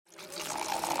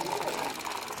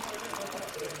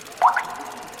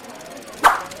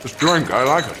This drink, I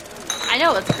like it. I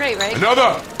know, it's great, right?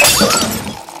 Another!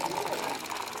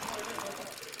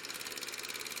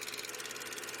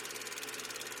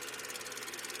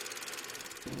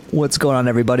 What's going on,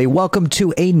 everybody? Welcome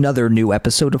to another new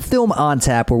episode of Film on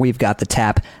Tap, where we've got the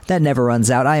tap that never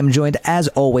runs out. I am joined, as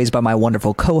always, by my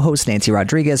wonderful co-hosts, Nancy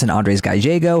Rodriguez and Andres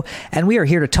Gallego, and we are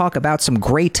here to talk about some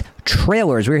great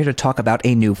trailers. We're here to talk about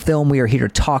a new film. We are here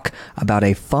to talk about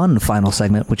a fun final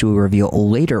segment, which we will reveal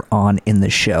later on in the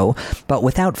show. But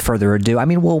without further ado,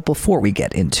 before we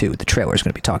get into the trailers we're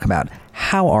going to be talking about,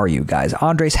 how are you guys?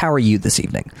 Andres, how are you this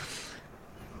evening?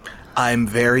 I'm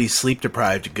very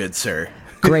sleep-deprived, good sir.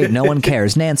 Great, no one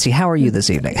cares. Nancy, how are you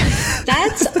this evening?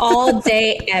 That's all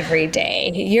day, every day.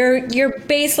 Your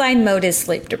baseline mode is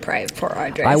sleep deprived, poor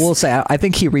Andres. I will say, I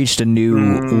think he reached a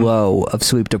new low of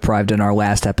sleep deprived in our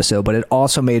last episode, but it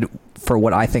also made for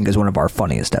what I think is one of our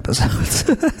funniest episodes.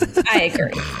 I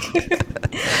agree.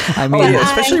 I mean,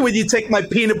 especially when you take my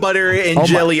peanut butter and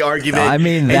jelly argument,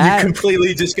 and you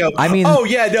completely just go,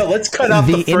 let's cut off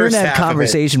the first internet half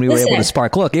conversation we were able to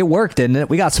spark. Look, it worked, didn't it?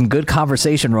 We got some good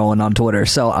conversation rolling on Twitter,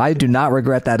 so I do not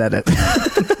regret that edit.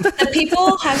 The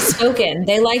people have spoken.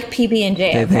 They like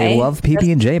PB&J. They love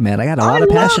PB&J, man. I got a lot of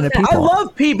passionate people. I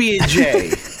love PB&J.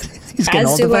 He's getting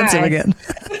all defensive again.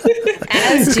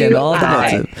 He's getting all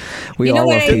defensive. We all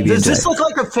love PB&J. Does this look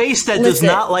like a face that does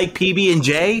not like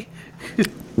PB&J?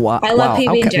 Wow. I love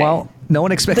PB&J. Okay, well, no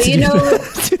one expected you to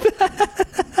do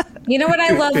that. You know what I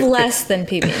love less than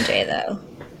PB&J, though?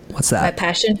 What's that?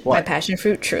 My passion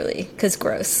fruit, truly, because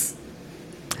gross.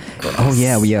 Oh,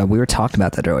 yeah. We were talking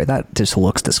about that earlier. That just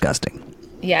looks disgusting.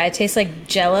 Yeah, it tastes like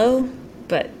Jell-O,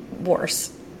 but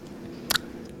worse.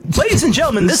 Ladies and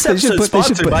gentlemen, this episode is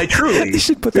sponsored by Truly. You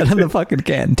should put that on the fucking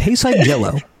can. Tastes like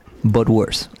Jell-O, but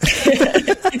worse.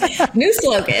 New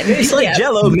slogan. Tastes like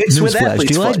Jell-O mixed with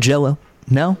athlete's Do you like foot. Jell-O?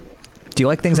 No? Do you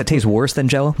like things that taste worse than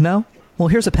Jell-O? No? Well,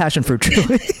 here's a passion fruit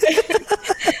Truly.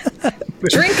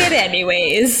 Drink it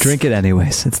anyways. Drink it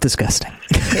anyways. It's disgusting.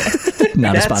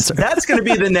 Not a sponsor. That's going to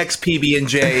be the next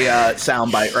PB&J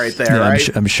soundbite right there,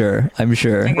 right? I'm sure.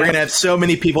 We're going to have so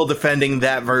many people defending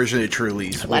that version of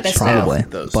Truly's. Let us Probably.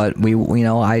 But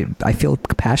I feel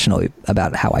passionately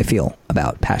about how I feel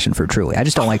about passion for Truly. I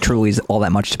just don't like Truly's all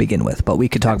that much to begin with, but we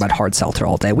could talk about hard seltzer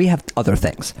all day. We have other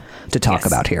things to talk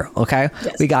about here, okay?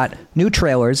 Yes. We got new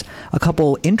trailers, a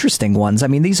couple interesting ones. I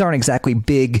mean, these aren't exactly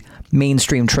big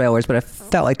mainstream trailers, but I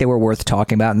felt like they were worth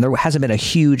talking about, and there hasn't been a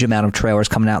huge amount of trailers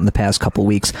coming out in the past couple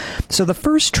weeks. So the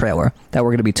first trailer that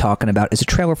we're going to be talking about is a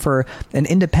trailer for an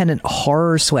independent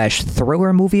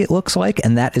horror/thriller movie, it looks like,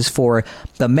 and that is for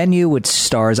The Menu, which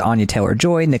stars Anya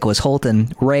Taylor-Joy, Nicholas Hoult,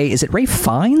 and Ray. Is it Ray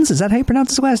Fiennes? Is that how you pronounce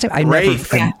his last name? Ray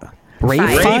Fiennes? Ray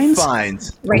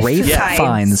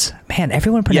Fiennes. Man,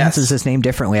 everyone pronounces his name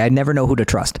differently. I never know who to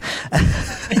trust.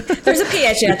 There's a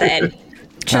PH at the end.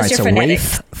 All right, so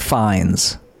Rafe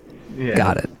Fiennes. Yeah.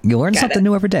 Got it. You learn something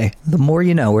new every day. The more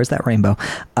you know. Where's that rainbow?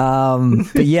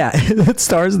 But yeah, it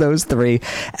stars those three.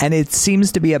 And it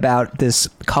seems to be about this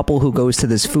couple who goes to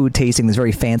this food tasting, this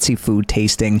very fancy food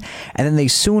tasting. And then they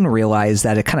soon realize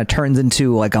that it kind of turns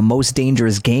into like a Most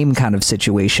Dangerous Game kind of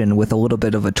situation with a little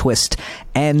bit of a twist.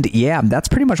 And yeah, that's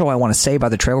pretty much all I want to say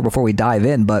about the trailer before we dive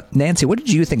in. But Nancy, what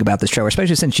did you think about this trailer?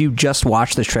 Especially since you just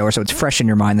watched this trailer, so it's fresh in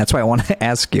your mind. That's why I want to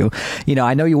ask you. You know,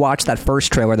 I know you watched that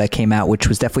first trailer that came out, which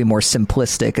was definitely more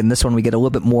simplistic, and this one we get a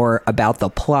little bit more about the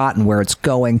plot and where it's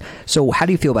going. So how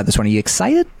do you feel about this one? Are you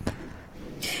excited?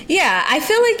 Yeah, I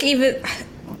feel like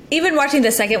even watching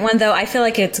the second one, though, I feel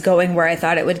like it's going where I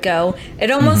thought it would go. It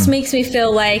almost makes me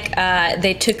feel like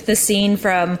they took the scene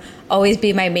from Always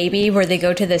Be My Maybe, where they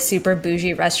go to this super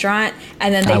bougie restaurant,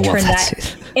 and then they turn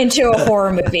that into a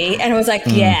horror movie. And I was like,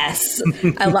 yes,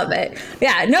 I love it.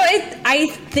 Yeah, no, I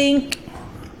think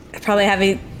probably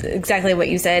having exactly what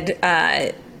you said,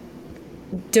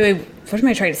 what am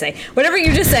I trying to say? Whatever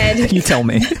you just said. You tell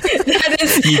me.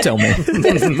 You tell me.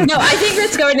 No, I think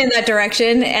it's going in that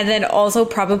direction. And then also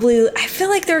probably, I feel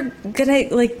like they're going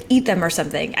to like eat them or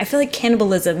something. I feel like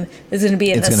cannibalism is going to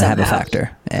be in this somehow. It's going to have a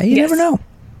factor. You never know.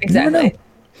 Exactly. Never know.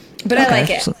 But I like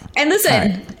it. And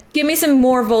listen, give me some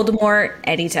more Voldemort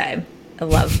anytime. I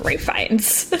love Ray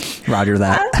Fiennes. Roger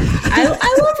that. I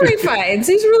love Ray Fiennes.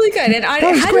 He's really good. And how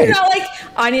do you not like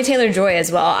Anya Taylor-Joy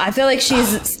as well? I feel like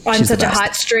she's such a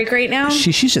hot streak right now.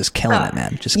 She's just killing it,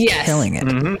 man. Just killing it.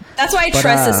 Mm-hmm. That's why I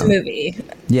trust this movie.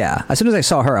 Yeah. As soon as I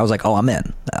saw her, I was like, oh, I'm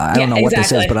in. I don't know what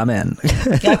this is, but I'm in.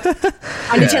 Yep.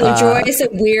 Anya Taylor-Joy,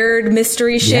 some weird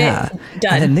mystery shit. Yeah.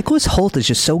 Done. And then Nicholas Hoult is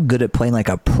just so good at playing like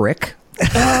a prick.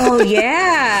 Oh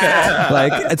yeah.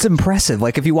 Like, it's impressive.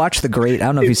 Like, if you watch The Great, I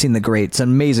don't know if you've seen The Great. It's an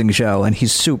amazing show, and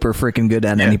he's super freaking good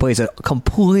at it. And he plays a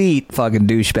complete fucking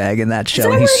douchebag in that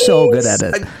show, and he's so good at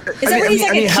it. Is that where he's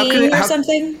like a king or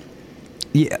something?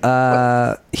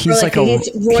 Yeah, he's like a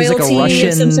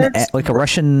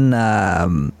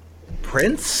Russian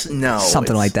prince? No,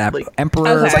 something like that. Like,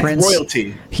 Emperor, prince, like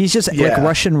royalty. He's just like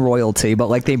Russian royalty, but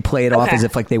like they play it off as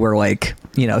if like they were like,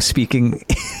 you know, speaking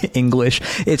English.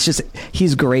 It's just,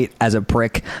 he's great as a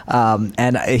prick,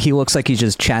 and he looks like he's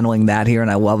just channeling that here, and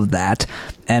I love that.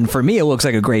 And for me, it looks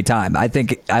like a great time. I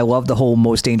think I love the whole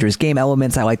most dangerous game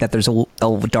elements. I like that there's a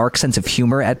dark sense of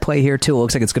humor at play here too. It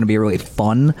looks like it's going to be a really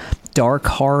fun, dark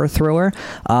horror thriller.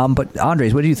 But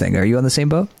Andres, what do you think? Are you on the same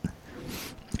boat?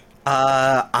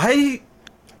 I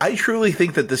truly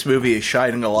think that this movie is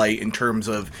shining a light in terms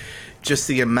of just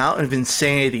the amount of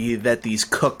insanity that these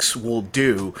cooks will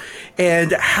do,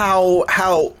 and how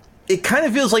it kind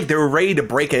of feels like they're ready to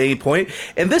break at any point.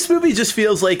 And this movie just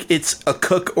feels like it's a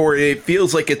cook, or it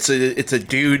feels like it's a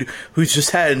dude who's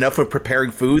just had enough of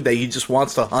preparing food that he just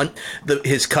wants to hunt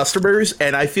his customers.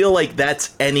 And I feel like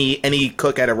that's any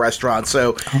cook at a restaurant.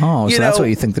 So that's what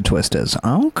you think the twist is.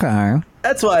 Okay.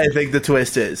 That's what I think the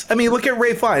twist is. I mean, look at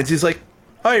Ralph Fiennes. He's like,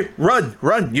 all right,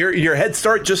 run. Your head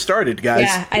start just started, guys.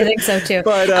 Yeah, I think so too.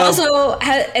 But also,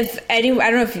 I don't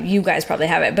know if you guys probably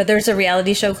have it, but there's a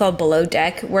reality show called Below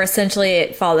Deck where essentially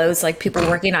it follows like people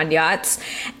working on yachts,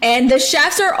 and the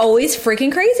chefs are always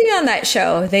freaking crazy on that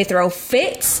show. They throw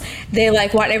fits. They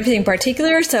like want everything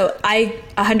particular. So I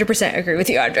 100% agree with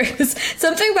you, Andres.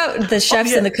 Something about the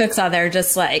chefs and the cooks on there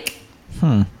just like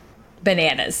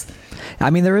bananas. I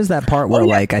mean, there is that part where,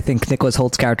 like, I think Nicholas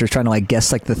Holt's character is trying to, like,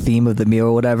 guess, like, the theme of the meal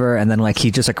or whatever, and then, like,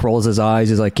 he just, like, rolls his eyes.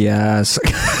 He's like, yes.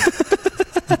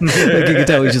 Like, you can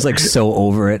tell he's just, like, so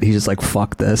over it. He's just like,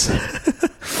 fuck this.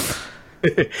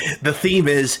 The theme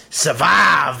is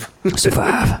survive.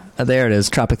 Survive. There it is.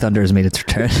 Tropic Thunder has made its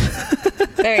return.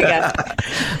 There you go.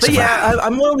 But yeah,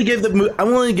 I'm willing to give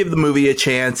the movie a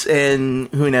chance, and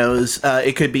who knows,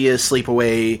 it could be a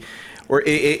sleepaway. Or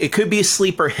it could be a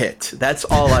sleeper hit. That's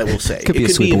all I will say. Could be a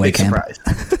sleepaway surprise.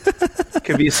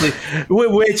 Could be a sleep,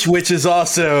 which is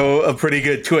also a pretty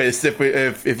good twist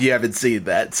if you haven't seen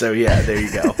that. So yeah, there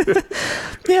you go.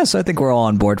 Yeah, so I think we're all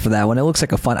on board for that one. It looks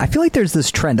like a fun. I feel like there's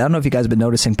this trend. I don't know if you guys have been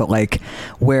noticing, but like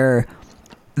where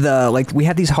we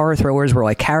have these horror thrillers where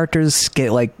like characters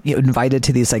get like invited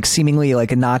to these like seemingly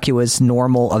like innocuous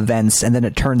normal events, and then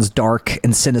it turns dark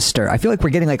and sinister. I feel like we're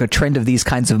getting like a trend of these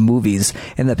kinds of movies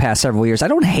in the past several years. I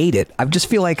don't hate it. I just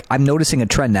feel like I'm noticing a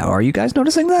trend now. Are you guys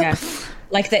noticing that? Yeah.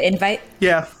 Like The Invite?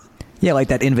 Yeah. Yeah, like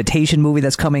that Invitation movie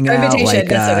that's coming out. Like,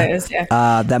 that's what it is,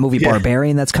 yeah. That movie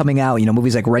Barbarian that's coming out. You know,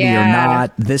 movies like Ready or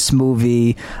Not, this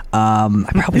movie. I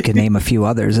probably could name a few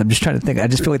others. I'm just trying to think. I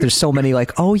just feel like there's so many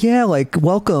like, oh yeah, like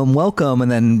welcome, and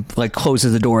then like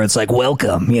closes the door. It's like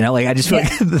welcome. You know, like I just feel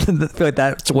like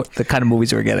that's what the kind of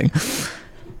movies we're getting.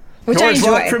 Which I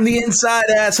enjoy. From the inside,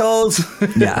 assholes.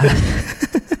 Yeah.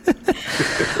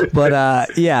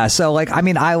 But yeah, so like I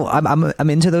mean, I'm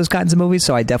into those kinds of movies,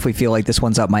 so I definitely feel like this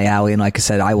one's up my alley. And like I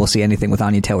said, I will see anything with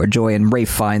Anya Taylor-Joy, and Ralph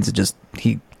Fiennes.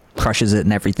 He crushes it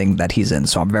in everything that he's in,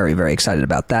 so I'm very, very excited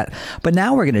about that. But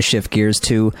now we're going to shift gears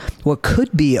to what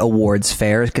could be awards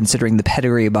fair, considering the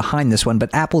pedigree behind this one.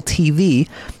 But Apple TV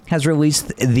has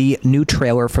released the new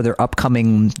trailer for their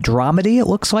upcoming dramedy, it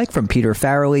looks like, from Peter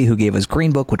Farrelly, who gave us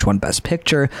Green Book, which won Best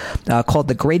Picture, called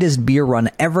The Greatest Beer Run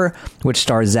Ever, which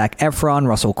stars Zac Efron,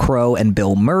 Russell Crowe, and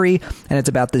Bill Murray. And it's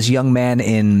about this young man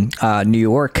in New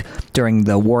York during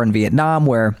the war in Vietnam,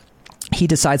 where he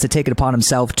decides to take it upon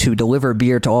himself to deliver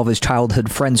beer to all of his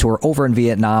childhood friends who are over in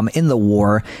Vietnam in the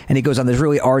war. And he goes on this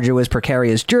really arduous,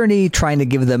 precarious journey trying to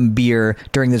give them beer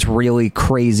during this really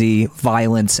crazy,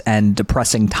 violent, and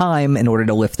depressing time in order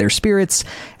to lift their spirits.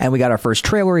 And we got our first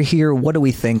trailer here. What do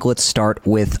we think? Let's start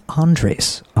with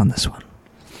Andres on this one.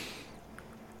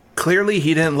 Clearly,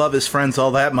 he didn't love his friends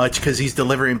all that much because he's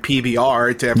delivering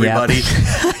PBR to everybody.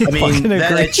 Yep. I mean,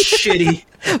 that's shitty.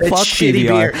 That's fuck shitty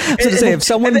PBR. I was gonna say, if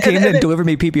someone came in and delivered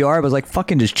me PBR, I was like,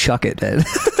 fucking just chuck it, man.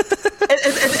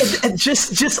 And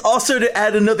just also to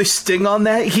add another sting on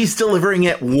that, he's delivering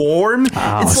it warm.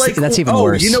 Oh, it's like, that's even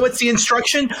worse. You know what's the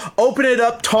instruction? Open it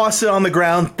up, toss it on the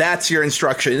ground. That's your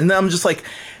instruction. And I'm just like,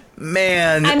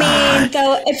 man. I mean,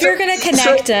 though, if you're going to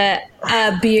connect a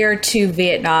beer to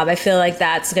Vietnam, I feel like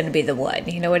that's going to be the one.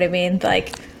 You know what I mean?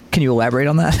 Like, can you elaborate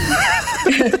on that?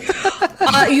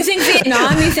 You think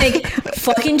Vietnam, you think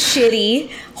fucking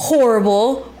shitty,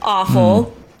 horrible,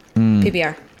 awful,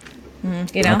 PBR.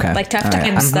 You know, like tough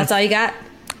times. Right. That's all you got.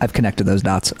 I've connected those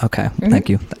dots. Okay, thank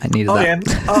you. I needed that.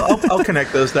 Yeah, I'll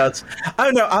connect those dots. I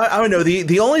don't know. I don't know.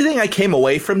 The only thing I came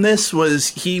away from this was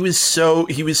he was so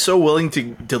willing to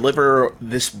deliver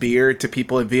this beer to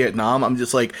people in Vietnam. I'm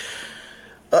just like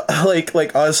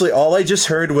honestly, all I just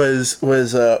heard was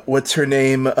what's her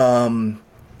name?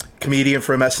 Comedian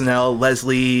from SNL,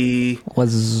 Leslie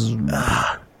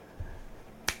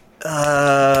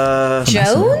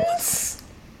Jones.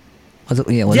 Was it?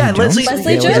 Yeah, Leslie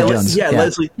Jones. Yeah,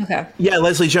 Leslie. Okay. Yeah,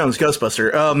 Leslie Jones,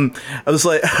 Ghostbuster. I was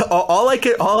like, all I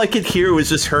could hear was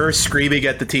just her screaming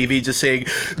at the TV, just saying,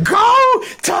 "Go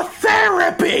to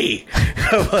therapy."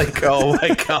 I'm like, oh my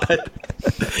god.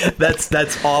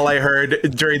 That's all I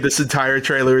heard during this entire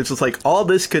trailer. It's just like, all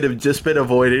this could have just been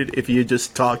avoided if you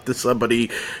just talked to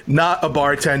somebody, not a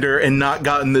bartender, and not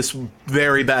gotten this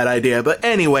very bad idea. But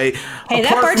anyway, hey,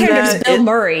 that bartender's Bill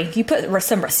Murray. You put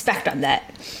some respect on that.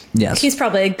 Yes, he's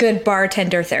probably a good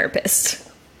bartender therapist.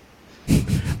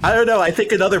 I don't know. I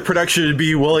think another production would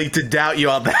be willing to doubt you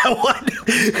on that one.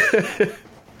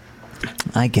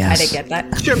 I guess. I didn't get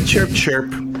that. Chirp, chirp,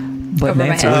 chirp. But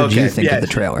Nancy, what did you think of the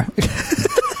trailer?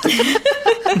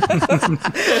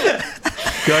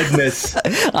 Goodness.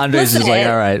 Andre's just like,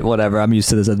 all right, whatever. I'm used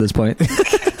to this at this point.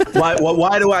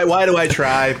 Why do I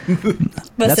try?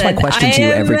 That's my question to you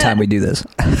every time we do this.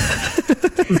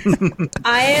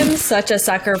 I am such a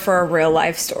sucker for a real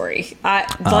life story.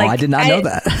 I did not know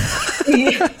that.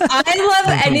 I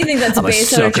love anything that's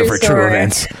based on a true story. True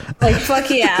events. Like, fuck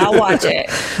yeah, I'll watch it.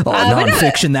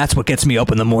 Nonfiction, that's what gets me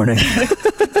up in the morning.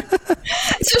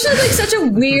 Especially like such a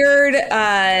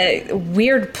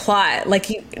weird plot. Like,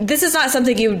 this is not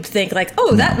something you would think like,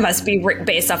 oh, that must be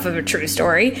based off of a true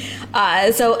story.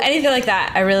 So anything like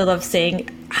that, I really love seeing.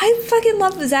 I fucking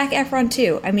love Zac Efron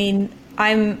too. I mean,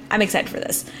 I'm excited for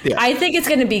this. Yeah. I think it's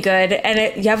going to be good,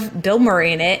 and you have Bill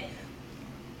Murray in it.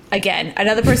 Again,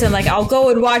 another person like I'll go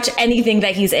and watch anything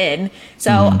that he's in.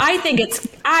 So I think it's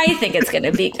going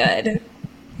to be good.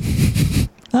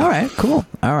 All right, cool.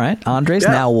 All right, Andres.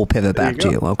 Yeah. Now we'll pivot back to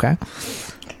you. Okay.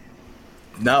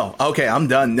 No. Okay, I'm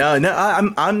done. No.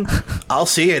 I'll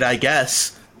see it, I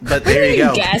guess. But there you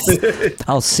go.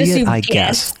 I'll see it, I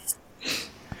guess.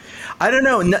 I don't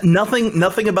know.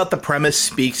 Nothing about the premise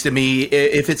speaks to me.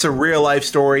 If it's a real life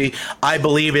story, I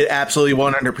believe it absolutely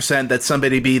 100% that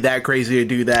somebody be that crazy to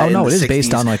do that. Oh no, it is 60s.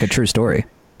 Based on like a true story.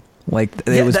 Like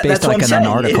it was based on like an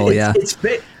article.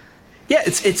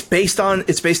 It's based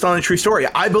on a true story.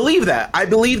 I believe that. I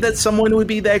believe that someone would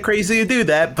be that crazy to do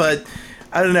that. But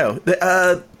I don't know.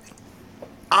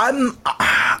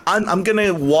 I'm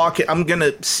gonna walk it. I'm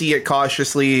gonna see it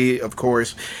cautiously, of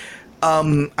course.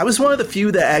 I was one of the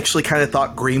few that actually kind of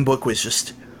thought Green Book was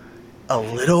just a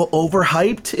little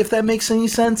overhyped, if that makes any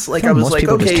sense. Like, I was like,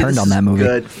 okay, just turned on that movie.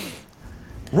 Good.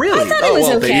 Really? I thought it was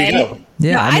okay. There you go.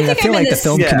 Yeah, no, I feel like the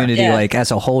film community, like as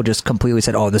a whole, just completely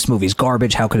said, "Oh, this movie's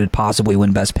garbage. How could it possibly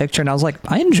win Best Picture?" And I was like,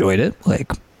 I enjoyed it.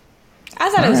 Like, I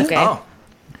thought it was okay. Oh.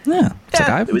 Yeah,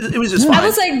 it was just fine. I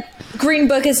was like, Green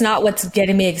Book is not what's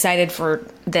getting me excited for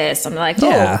this. I'm like,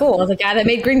 oh, cool, the guy that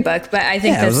made Green Book. But I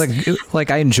think this, it was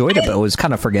like I enjoyed it, but it was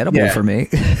kind of forgettable for me.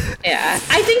 Yeah,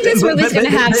 I think this movie's going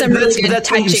to have some really good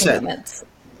touching moments.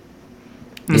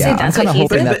 Yeah, I'm kind of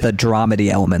hoping that the dramedy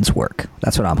elements work.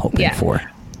 That's what I'm hoping for.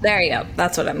 There you go.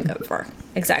 That's what I'm going for.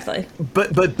 Exactly.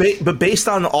 But based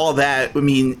on all that, I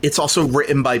mean, it's also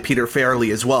written by Peter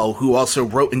Farrelly as well, who also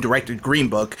wrote and directed Green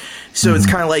Book. So it's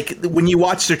kind of like when you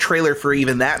watch the trailer for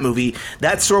even that movie,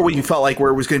 that's sort of what you felt like, where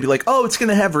it was going to be like, oh, it's going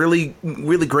to have really,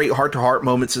 really great heart-to-heart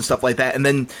moments and stuff like that. And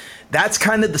then that's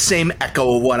kind of the same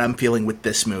echo of what I'm feeling with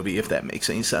this movie, if that makes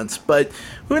any sense. But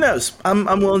who knows? I'm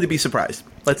willing to be surprised.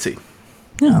 Let's see.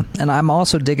 Yeah, and I'm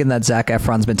also digging that Zac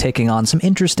Efron's been taking on some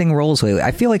interesting roles lately.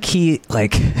 I feel like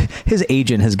his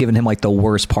agent has given him like the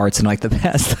worst parts in like the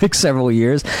past like several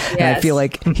years. Yes. And I feel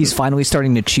like he's finally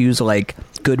starting to choose like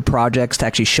good projects to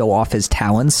actually show off his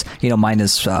talents. You know, mine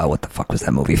is what the fuck was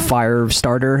that movie?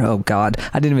 Firestarter. Oh God,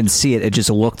 I didn't even see it. It just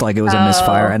looked like it was a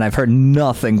misfire, and I've heard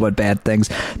nothing but bad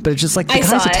things. But it's just like the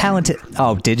guy's a talented.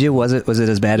 Oh, did you? Was it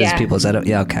as bad as people said?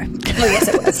 Yeah, okay. Oh, yes,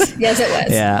 it was. Yes, it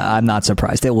was. Yeah, I'm not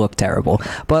surprised. It looked terrible.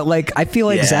 But like, I feel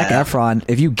like Zac Efron,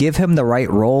 if you give him the right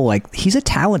role, like he's a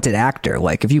talented actor.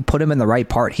 Like if you put him in the right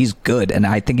part, he's good, and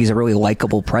I think he's a really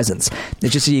likable presence.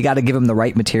 It's just you got to give him the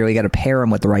right material. You got to pair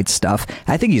him with the right stuff.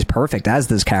 I think he's perfect as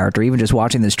this character. Even just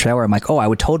watching this trailer, I'm like, oh, I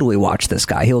would totally watch this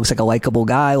guy. He looks like a likable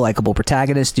guy, likable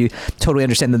protagonist. You totally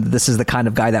understand that this is the kind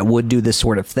of guy that would do this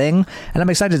sort of thing. And I'm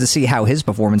excited to see how his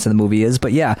performance in the movie is.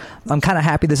 But yeah, I'm kind of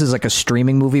happy this is like a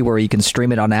streaming movie where you can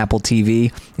stream it on Apple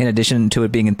TV in addition to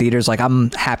it being in theaters. Like I'm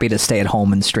happy to stay at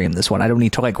home and stream this one. I don't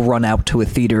need to like run out to a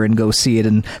theater and go see it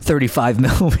in 35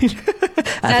 millimeter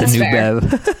at That's the new fair.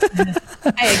 Bev.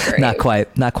 I agree.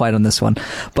 Not quite on this one,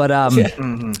 but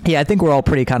yeah, I think we're all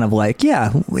pretty kind of like,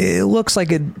 yeah, it looks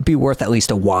like it'd be worth at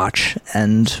least a watch,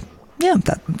 and yeah,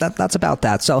 that's about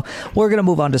that. So we're going to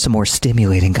move on to some more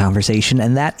stimulating conversation,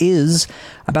 and that is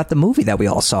about the movie that we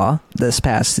all saw this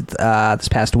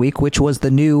past week, which was the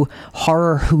new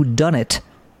horror whodunit,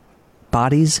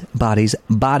 Bodies, Bodies,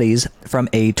 Bodies from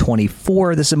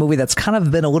A24. This is a movie that's kind of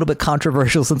been a little bit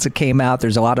controversial since it came out.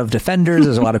 There's a lot of defenders.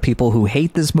 There's a lot of people who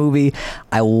hate this movie.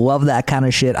 I love that kind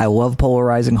of shit. I love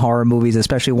polarizing horror movies,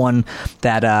 especially one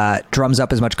that drums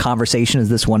up as much conversation as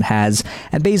this one has.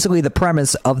 And basically the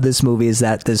premise of this movie is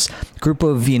that this group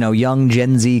of, young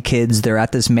Gen Z kids, they're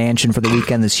at this mansion for the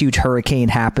weekend. This huge hurricane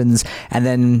happens, and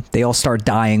then they all start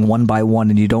dying one by one,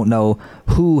 and you don't know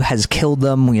who has killed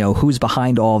them, who's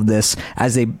behind all of this,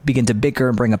 as they begin to bicker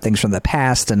and bring up things from the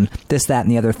past and this, that,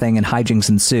 and the other thing, and hijinks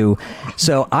ensue.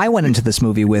 So I went into this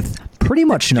movie with pretty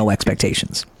much no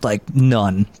expectations, like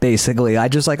none, basically. I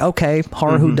just like, okay,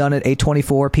 horror whodunit,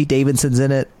 A24, Pete Davidson's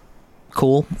in it,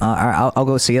 cool. I'll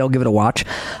go see it. I'll give it a watch.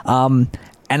 And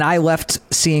I left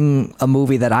seeing a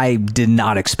movie that I did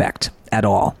not expect at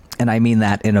all. And I mean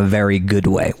that in a very good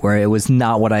way, where it was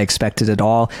not what I expected at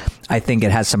all. I think it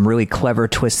has some really clever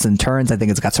twists and turns. I think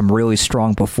it's got some really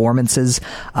strong performances.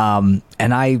 And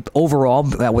I, overall,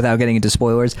 without getting into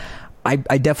spoilers, I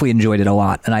definitely enjoyed it a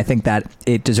lot. And I think that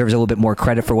it deserves a little bit more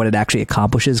credit for what it actually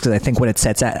accomplishes, because I think what it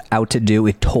sets out to do,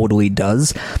 it totally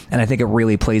does. And I think it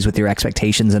really plays with your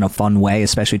expectations in a fun way,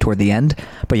 especially toward the end.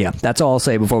 But yeah, that's all I'll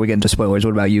say before we get into spoilers.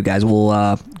 What about you guys?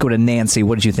 We'll go to Nancy.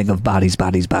 What did you think of Bodies,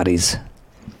 Bodies, Bodies?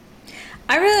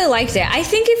 I really liked it. I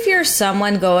think if you're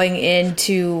someone going in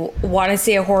to want to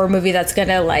see a horror movie that's going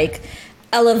to like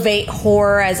elevate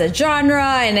horror as a genre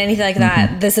and anything like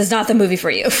that, this is not the movie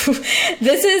for you.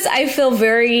 This is, I feel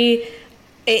the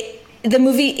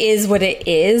movie is what it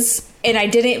is, and I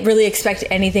didn't really expect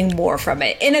anything more from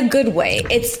it in a good way.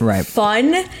 It's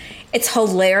fun. It's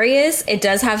hilarious. It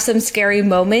does have some scary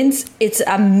moments. It's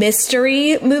a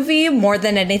mystery movie more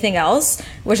than anything else,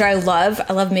 which I love.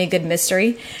 I love me a good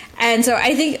mystery. And so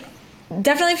I think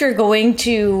definitely if you're going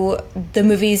to the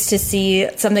movies to see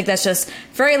something that's just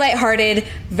very lighthearted,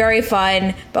 very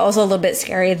fun, but also a little bit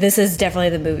scary, this is definitely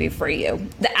the movie for you.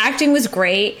 The acting was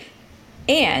great.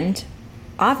 And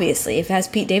obviously, if it has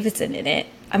Pete Davidson in it,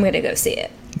 I'm going to go see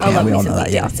it. I love me some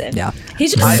Pete Davidson. Yeah.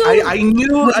 He's just I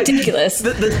knew ridiculous.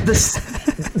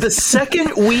 The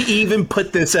second we even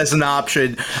put this as an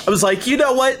option, I was like, you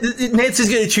know what? Nancy's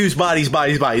going to choose Bodies,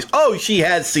 Bodies, Bodies. Oh, she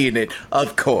has seen it.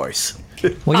 Of course.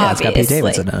 Well, yeah, it's got Pete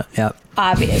Davidson in it. Yeah.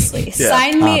 Obviously. Yeah.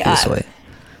 Sign me up.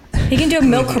 He can do a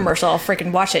milk commercial. I'll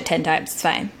freaking watch it 10 times. It's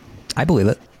fine. I believe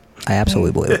it. I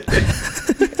absolutely believe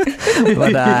it.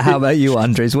 But how about you,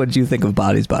 Andres? What did you think of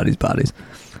Bodies, Bodies, Bodies?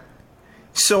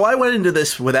 So I went into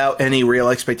this without any real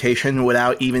expectation,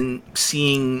 without even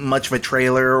seeing much of a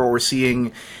trailer or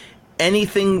seeing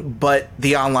anything but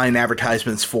the online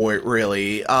advertisements for it,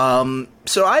 really.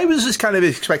 So I was just kind of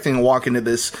expecting to walk into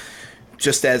this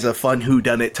just as a fun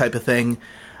whodunit type of thing.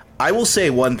 I will say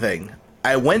one thing.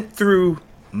 I went through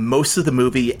most of the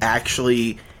movie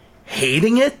actually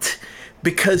hating it,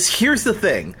 because here's the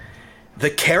thing. The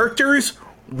characters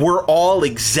were all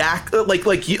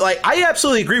I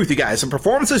absolutely agree with you guys. The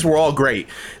performances were all great.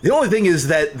 The only thing is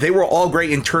that they were all great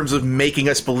in terms of making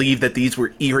us believe that these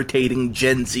were irritating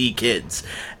Gen Z kids.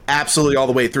 Absolutely all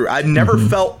the way through. I've never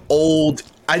felt old.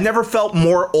 I never felt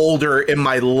more older in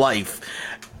my life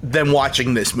than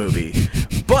watching this movie.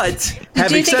 But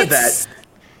having said that,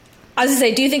 I was gonna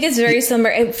say, do you think it's very similar?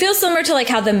 It feels similar to like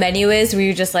how The Menu is, where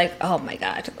you're just like, oh my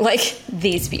god, like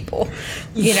these people,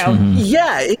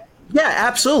 Yeah,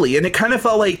 absolutely. And it kind of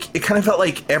felt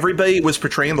like everybody was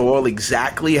portraying the world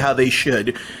exactly how they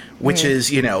should, which is,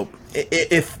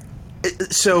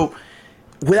 so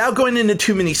without going into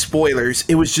too many spoilers,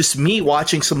 it was just me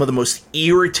watching some of the most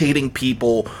irritating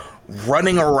people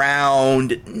running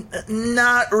around,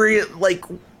 not real, like,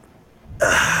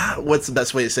 what's the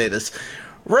best way to say this?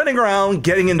 Running around,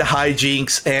 getting into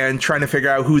hijinks, and trying to figure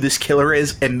out who this killer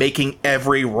is, and making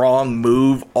every wrong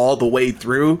move all the way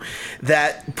through.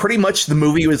 That pretty much the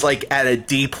movie was like at a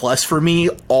D+ for me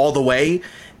all the way.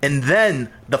 And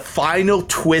then the final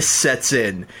twist sets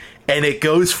in, and it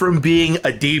goes from being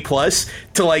a D+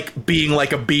 to like being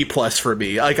like a B+ for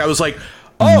me. Like I was like,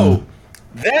 oh,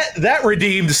 that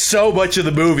redeemed so much of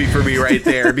the movie for me right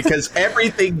there, because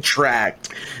everything tracked.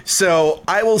 So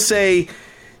I will say,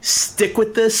 stick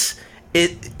with this.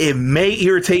 It may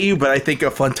irritate you, but I think a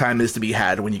fun time is to be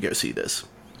had when you go see this.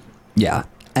 Yeah,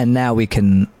 and now we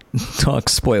can talk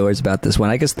spoilers about this one.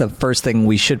 I guess the first thing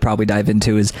we should probably dive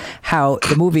into is how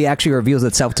the movie actually reveals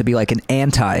itself to be like an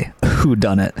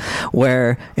anti-whodunit,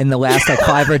 where in the last like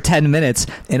 5 or 10 minutes,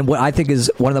 and what I think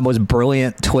is one of the most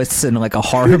brilliant twists in like a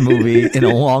horror movie in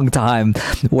a long time,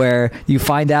 where you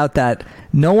find out that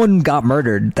no one got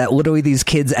murdered, that literally these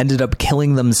kids ended up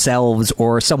killing themselves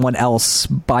or someone else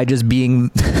by just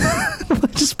being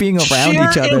just being around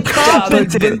each other. But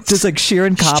just like sheer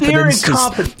incompetence,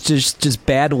 just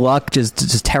bad luck,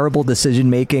 just terrible decision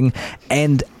making.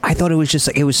 And I thought it was just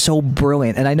like, it was so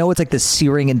brilliant. And I know it's like this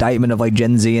searing indictment of like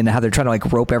Gen Z and how they're trying to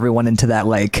like rope everyone into that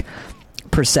like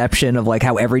perception of like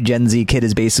how every Gen Z kid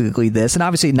is basically this, and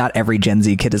obviously not every Gen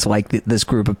Z kid is like this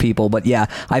group of people, but yeah,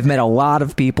 I've met a lot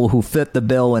of people who fit the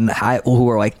bill and who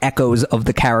are like echoes of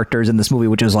the characters in this movie,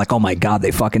 which is like, oh my god,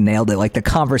 they fucking nailed it. Like the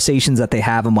conversations that they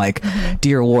have, I'm like,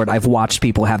 dear lord, I've watched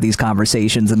people have these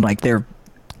conversations and like they're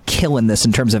killing this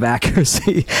in terms of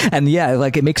accuracy. And yeah,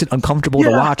 like it makes it uncomfortable to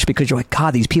watch because you're like,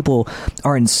 god, these people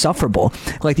are insufferable.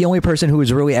 Like the only person who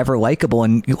was really ever likable,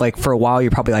 and like for a while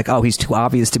you're probably like, oh, he's too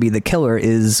obvious to be the killer,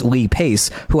 is Lee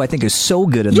Pace, who I think is so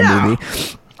good in the movie.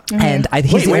 And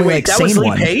he's the only like that sane was Lee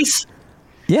one. Pace?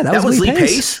 Yeah, that was Lee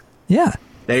Pace. Yeah,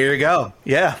 there you go.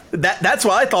 Yeah, that's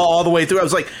what I thought all the way through. I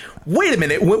was like, wait a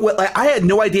minute. Like, I had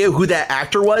no idea who that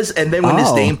actor was, and then when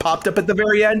his name popped up at the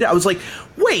very end, I was like,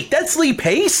 wait, that's Lee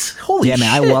Pace? Holy shit. Yeah,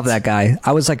 man, I love that guy.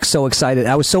 I was like so excited.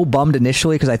 I was so bummed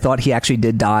initially because I thought he actually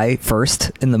did die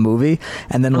first in the movie,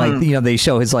 and then like you know, they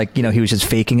show his like, you know, he was just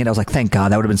faking it. I was like, thank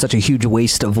god, that would have been such a huge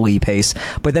waste of Lee Pace.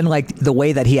 But then like the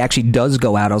way that he actually does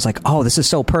go out, I was like, oh, this is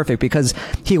so perfect, because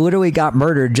he literally got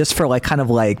murdered just for like kind of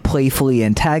like playfully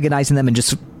antagonizing them and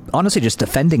just honestly just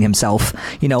defending himself,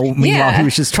 you know. Meanwhile he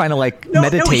was just trying to like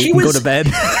meditate and go to bed.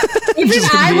 Even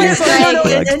I was like,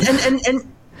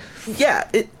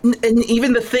 and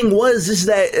even the thing is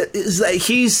that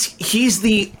he's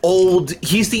the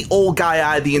old guy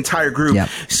out of the entire group. Yep.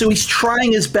 So he's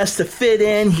trying his best to fit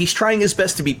in. He's trying his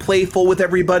best to be playful with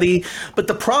everybody. But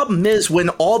the problem is when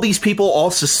all these people all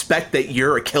suspect that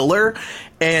you're a killer,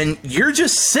 and you're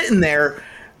just sitting there,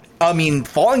 I mean,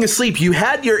 falling asleep. You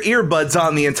had your earbuds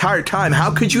on the entire time.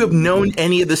 How could you have known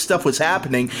any of this stuff was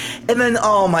happening? And then,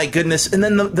 oh my goodness. And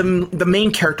then the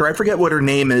main character, I forget what her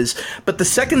name is, but the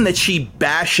second that she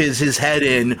bashes his head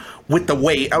in with the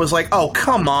weight, I was like, oh,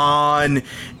 come on.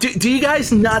 Do you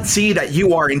guys not see that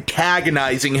you are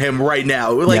antagonizing him right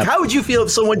now? Like, how would you feel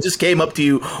if someone just came up to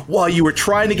you while you were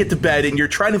trying to get to bed and you're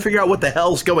trying to figure out what the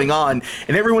hell's going on,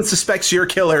 and everyone suspects you're a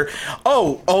killer?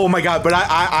 Oh my God. But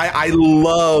I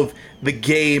love the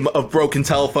game of Broken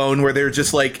Telephone, where they're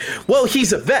just like, well,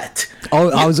 he's a vet.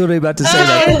 Oh, I was literally about to say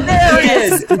that. There he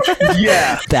is.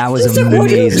 Yeah. That was like, amazing.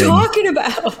 what are you talking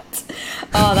about?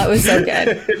 Oh, that was so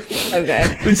good. So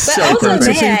good. It's so also,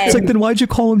 it's like, then why'd you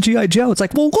call him G.I. Joe? It's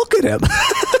like, well, look at him.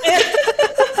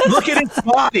 Look at his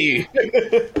body.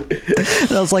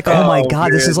 And I was like, oh my god,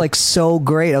 man, this is like so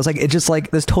great. I was like, it just like,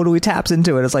 this totally taps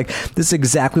into it. It's like, this is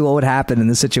exactly what would happen in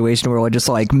this situation where I just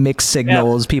like mix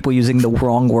signals, people using the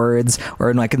wrong words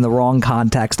or in like in the wrong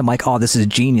context. I'm like, oh, this is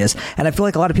genius. And I feel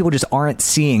like a lot of people just aren't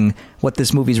seeing what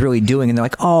this movie's really doing, and they're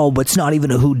like, oh, but it's not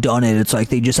even a whodunit. It's like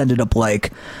they just ended up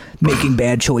like making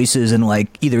bad choices and like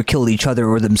either killed each other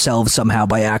or themselves somehow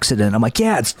by accident. I'm like,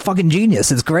 yeah, it's fucking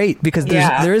genius. It's great because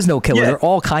there is no killer. They're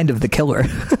all kind of the killer.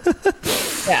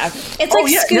 Yeah, it's like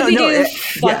Scooby-Doo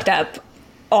fucked up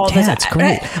all the time. It's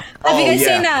great. Have you guys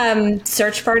seen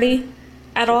Search Party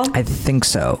at all? I think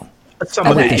so.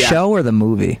 The show or the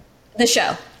movie? The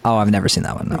show. Oh, I've never seen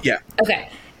that one. No. Yeah. Okay.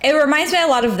 It reminds me a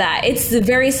lot of that. It's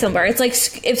very similar. It's like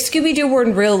if Scooby-Doo were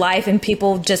in real life and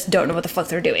people just don't know what the fuck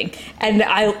they're doing. And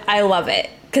I love it.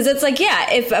 Because it's like,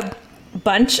 yeah, if a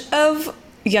bunch of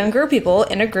younger people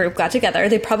in a group got together,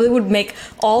 they probably would make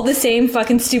all the same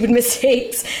fucking stupid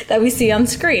mistakes that we see on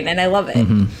screen. And I love it.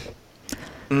 Mm-hmm.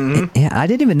 Mm-hmm. Yeah, I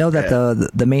didn't even know that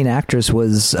the main actress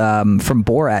was from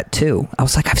Borat too. I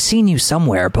was like, I've seen you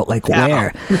somewhere, but like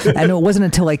where? And it wasn't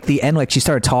until like the end, like she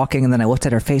started talking, and then I looked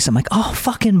at her face. I'm like, oh,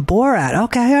 fucking Borat.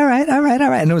 Okay, all right.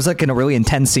 And it was like in a really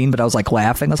intense scene, but I was like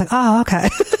laughing. I was like, oh, okay.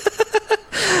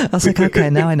 I was like, okay,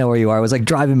 now I know where you are. It was like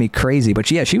driving me crazy, but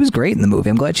she was great in the movie.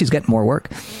 I'm glad she's getting more work.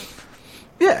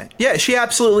 Yeah, she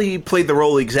absolutely played the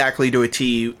role exactly to a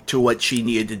T to what she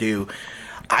needed to do.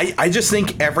 I just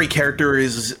think every character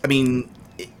is, I mean,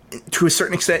 to a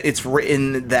certain extent, it's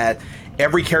written that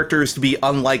every character is to be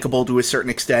unlikable to a certain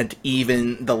extent,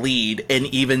 even the lead, and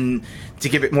even to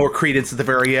give it more credence at the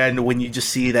very end when you just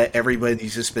see that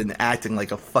everybody's just been acting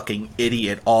like a fucking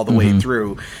idiot all the way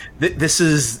through. This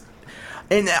is...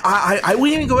 And I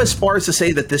wouldn't even go as far as to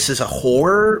say that this is a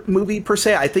horror movie per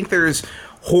se. I think there's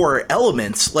horror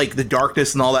elements, like the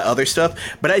darkness and all that other stuff.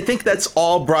 But I think that's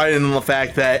all brought in on the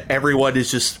fact that everyone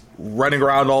is just running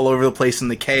around all over the place,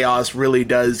 and the chaos really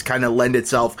does kind of lend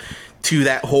itself to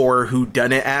that horror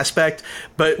whodunit aspect.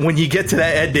 But when you get to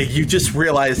that ending, you just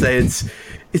realize that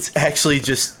it's actually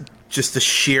just a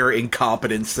sheer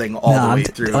incompetence thing all the way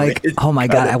through. Like, oh my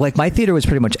God. Like, my theater was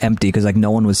pretty much empty because, like, no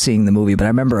one was seeing the movie. But I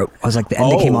remember I was like, the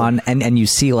ending came on, and you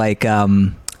see, like,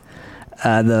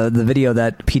 the video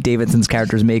that Pete Davidson's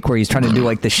characters make where he's trying to do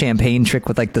like the champagne trick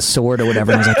with like the sword or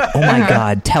whatever. And I was like, oh my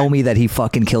God, tell me that he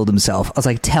fucking killed himself. I was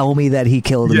like, tell me that he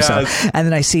killed himself. Yes. And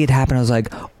then I see it happen. I was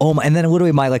like, oh my, and then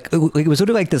literally it was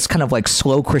literally like this kind of like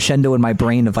slow crescendo in my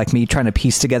brain of like me trying to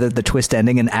piece together the twist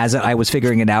ending. And as I was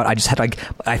figuring it out, I just had like,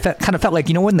 kind of felt like,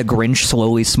 you know, when the Grinch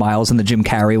slowly smiles in the Jim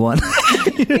Carrey one,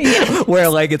 where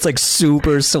like it's like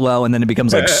super slow and then it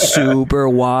becomes like super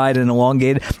wide and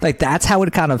elongated. Like that's how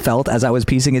it kind of felt as I was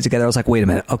piecing it together. I was like, wait a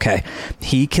minute, okay,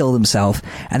 he killed himself.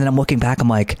 And then I'm looking back, I'm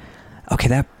like, okay,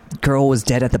 that girl was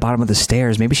dead at the bottom of the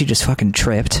stairs. Maybe she just fucking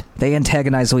tripped. They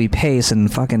antagonized Lee Pace and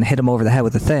fucking hit him over the head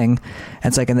with the thing. And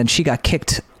it's like, and then she got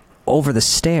kicked over the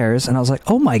stairs, and I was like,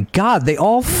 oh my God,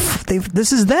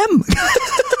 this is them.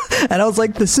 And I was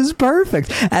like, this is perfect.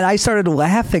 And I started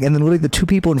laughing, and then literally the two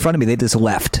people in front of me, they just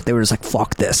left. They were just like,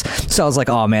 fuck this. So I was like,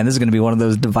 oh man, this is going to be one of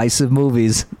those divisive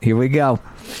movies. Here we go.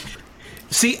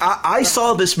 See, I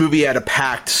saw this movie at a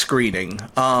packed screening,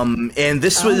 and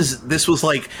this was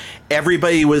like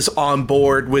everybody was on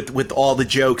board with all the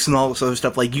jokes and all this other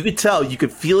stuff. Like you could tell, you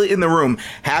could feel it in the room.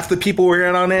 Half the people were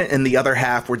in on it, and the other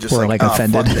half were just like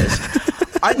offended. Fuck this.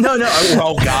 No.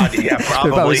 Oh God, yeah,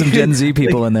 probably. There probably some Gen Z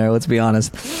people in there. Let's be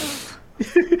honest.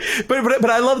 But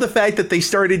I love the fact that they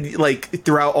started, like,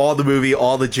 throughout all the movie,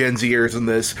 all the Gen Zers in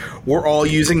this were all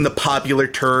using the popular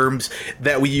terms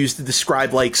that we use to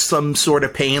describe, like, some sort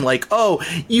of pain, like, oh,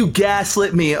 you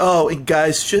gaslit me. Oh, and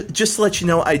guys, just to let you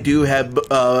know, I do have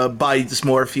body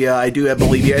dysmorphia. I do have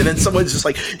bulimia. And then someone's just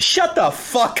like, shut the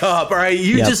fuck up, all right?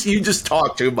 You just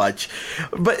talk too much.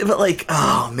 But like,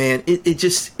 oh, man, it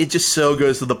just so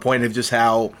goes to the point of just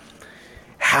how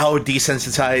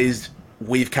desensitized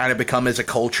we've kind of become as a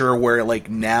culture, where like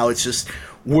now it's just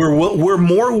we're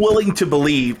more willing to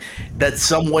believe that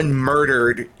someone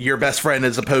murdered your best friend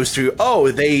as opposed to,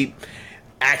 oh, they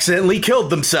accidentally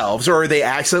killed themselves or they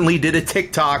accidentally did a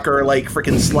TikTok or like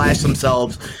freaking slashed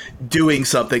themselves doing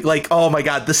something. Like, oh my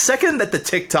God, the second that the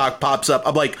TikTok pops up,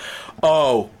 I'm like,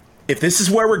 oh, if this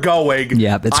is where we're going,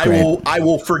 I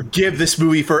will forgive this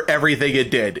movie for everything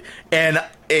it did. And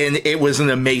it was an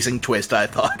amazing twist, I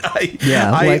thought.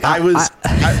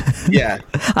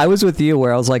 I was with you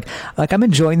where I was like I'm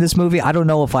enjoying this movie. I don't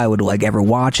know if I would like ever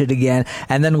watch it again.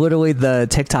 And then literally the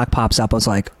TikTok pops up. I was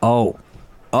like, oh,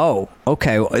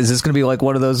 okay. Is this going to be like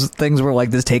one of those things where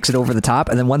like this takes it over the top?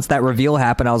 And then once that reveal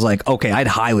happened, I was like, okay, I'd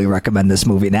highly recommend this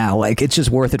movie now. Like it's just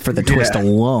worth it for the twist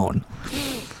alone.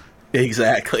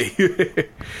 Exactly.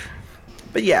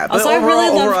 But yeah, also,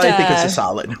 overall, I think it's a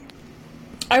solid.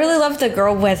 I really loved the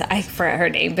girl with, I forgot her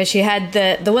name, but she had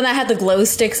the one that had the glow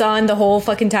sticks on the whole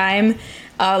fucking time,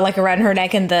 like around her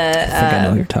neck and the. I think I know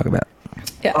what you're talking about.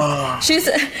 Yeah, she's.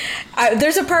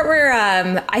 There's a part where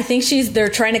I think they're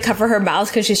trying to cover her mouth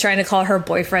because she's trying to call her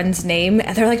boyfriend's name,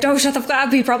 and they're like, "No, shut the fuck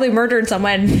up! He probably murdered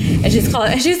someone." And she's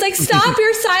like, "Stop!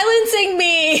 You're silencing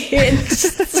me!"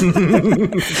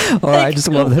 I just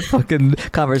love that fucking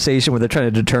conversation where they're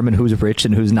trying to determine who's rich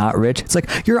and who's not rich. It's like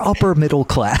you're upper middle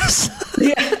class.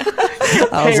 Yeah,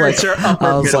 I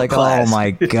was like, oh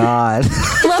my God.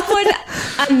 Love when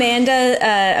Amanda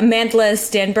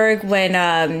Stenberg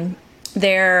when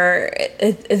they're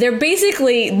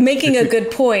basically making a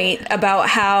good point about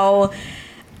how,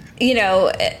 you know,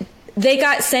 they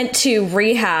got sent to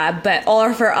rehab, but all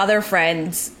of her other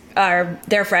friends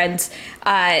their friends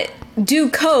do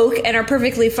coke and are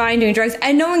perfectly fine doing drugs,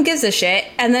 and no one gives a shit.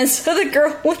 And then so the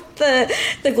girl with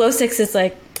the glow sticks is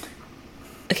like,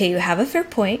 okay, you have a fair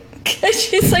point.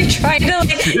 She's like trying to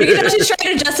she's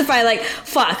trying to justify like,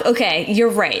 fuck, okay, you're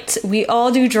right, we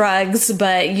all do drugs,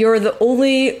 but you're the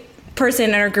only person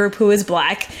in our group who is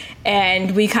black,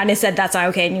 and we kind of said that's not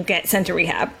okay, and you get sent to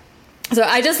rehab. So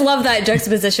I just love that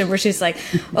juxtaposition where she's like,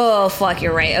 oh fuck,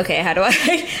 you're right, okay, how do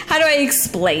I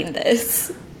explain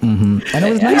this? Mm-hmm. And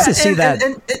it was nice to see that.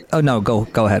 Oh no, go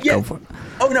ahead, go for it.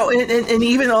 Oh no, and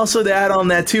even also to add on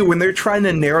that too, when they're trying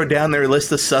to narrow down their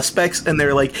list of suspects, and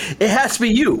they're like, "It has to be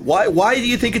you. Why do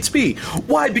you think it's me?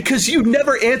 Why? Because you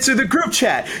never answer the group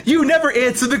chat. You never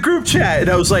answer the group chat." And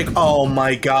I was like, "Oh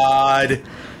my God."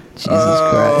 Jesus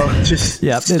Christ. Just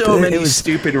Yeah, so many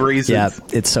stupid reasons. Yeah,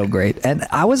 it's so great. And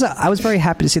I was very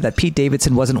happy to see that Pete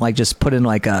Davidson wasn't like just put in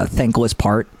like a thankless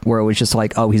part where it was just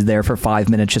like, oh, he's there for 5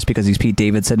 minutes just because he's Pete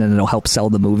Davidson and it'll help sell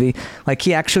the movie. Like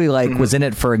he actually like was in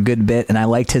it for a good bit, and I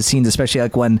liked his scenes, especially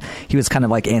like when he was kind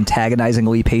of like antagonizing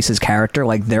Lee Pace's character.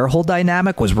 Like their whole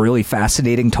dynamic was really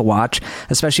fascinating to watch,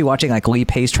 especially watching like Lee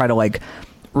Pace try to like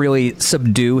really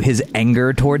subdue his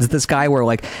anger towards this guy, where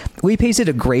like Lee Pace did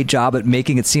a great job at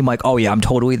making it seem like, oh yeah, I'm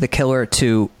totally the killer,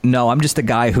 to no, I'm just the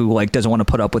guy who like doesn't want to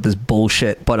put up with this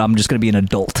bullshit, but I'm just gonna be an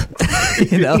adult.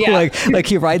 You know, like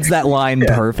he rides that line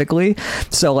perfectly.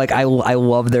 So like I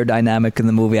love their dynamic in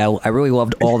the movie. I really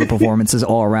loved all the performances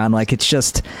all around. Like it's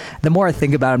just, the more I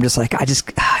think about it, I'm just like,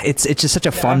 it's just such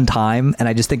a fun time, and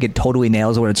I just think it totally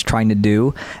nails what it's trying to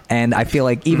do. And I feel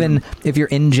like even if you're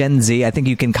in Gen Z, I think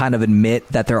you can kind of admit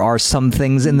that there are some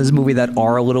things in this movie that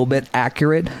are a little bit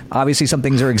accurate. Obviously some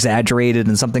things are exaggerated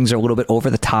and some things are a little bit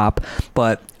over the top,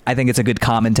 but I think it's a good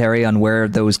commentary on where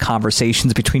those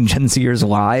conversations between Gen Zers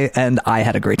lie, and I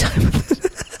had a great time with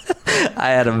it. I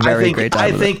had a very great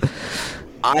time with it.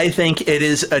 I think it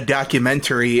is a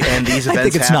documentary, and these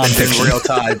events happen in real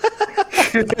time.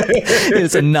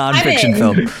 It's a nonfiction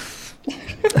film.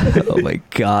 Oh my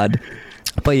God.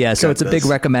 But yeah, so it's a big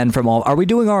recommend from all. Are we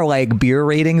doing our like beer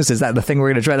ratings? Is that the thing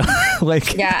we're going to try to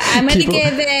like? Yeah, I'm going to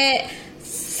give it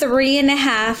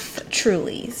 3.5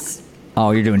 Trulies.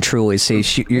 Oh, you're doing Truly. See,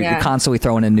 you're constantly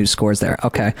throwing in new scores there.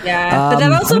 Okay. Yeah, but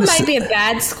that also might be a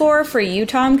bad score for you,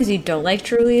 Tom, because you don't like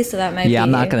Trulies, so that might be... Yeah,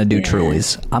 I'm not going to do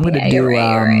Trulies. I'm going to do... You're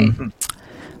right.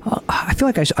 I feel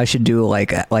like I should do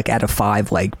like out of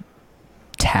 5, like,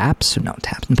 pints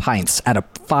out of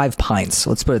 5 pints.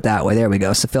 Let's put it that way. There we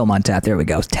go. So film on tap. There we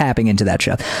go. Tapping into that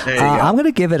show. I'm going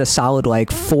to give it a solid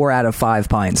like 4 out of 5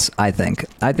 pints. I think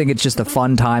it's just a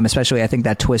fun time, especially I think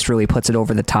that twist really puts it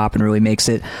over the top and really makes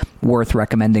it worth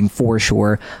recommending for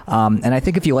sure. And I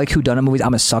think if you like whodunit movies,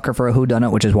 I'm a sucker for a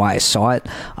whodunit, which is why I saw it.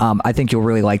 I think you'll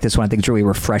really like this one. I think it's really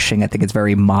refreshing. I think it's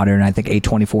very modern. I think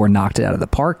A24 knocked it out of the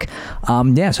park.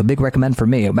 So big recommend for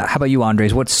me. How about you,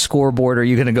 Andres? What scoreboard are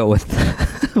you going to go with?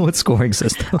 What scoring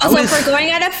system? Also, for going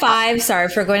out of 5,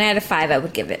 I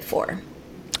would give it 4.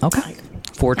 Okay.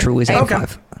 4 Trulies out of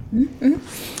 5.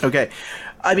 Mm-hmm. Okay.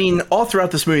 I mean, all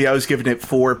throughout this movie, I was giving it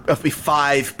 5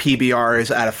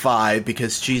 PBRs out of 5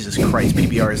 because Jesus Christ,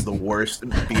 PBR is the worst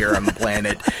beer on the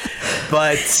planet.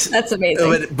 But that's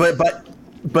amazing.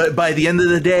 But by the end of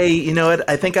the day, you know what?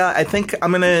 I think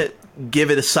I'm gonna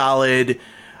give it a solid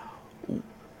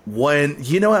one.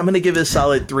 You know what? I'm gonna give it a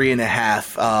solid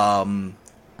 3.5.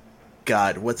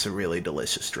 God, what's a really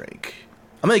delicious drink?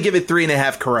 I'm gonna give it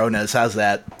 3.5 Coronas. How's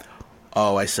that?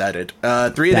 Oh, I said it.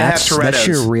 3.5 Torettos. That's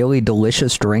your really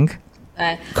delicious drink?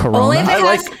 Corona? Only if it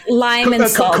has lime and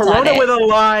salt Corona on it. with a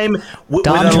lime.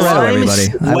 Dom Toretto, everybody.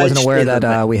 I wasn't aware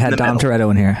that we had Dom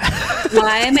Toretto in here.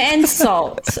 Lime and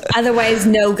salt. Otherwise,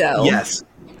 no go. Yes.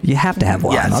 You have to have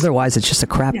lime. Yes. Otherwise, it's just a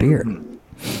crap beer.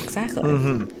 Exactly.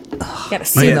 Mm-hmm. You gotta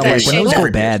see that like, when those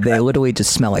go bad, they literally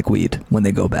just smell like weed when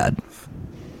they go bad.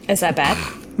 Is that bad?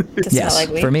 Yes, like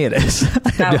weed? For me it is.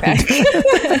 Okay.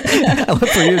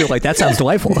 For you, like that sounds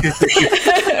delightful.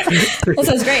 Well,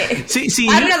 sounds great. See,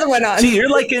 I have another one on. See, you're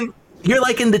like in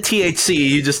the THC.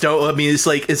 You just don't. I mean, it's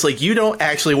like you don't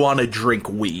actually want to drink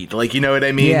weed. Like, you know what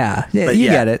I mean? Yeah, you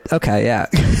get it. Okay, yeah.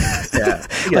 Yeah.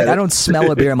 Like I don't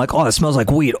smell a beer. I'm like, oh, it smells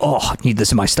like weed. Oh, I need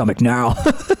this in my stomach now.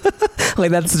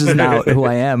 Like that's just not who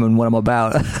I am and what I'm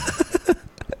about.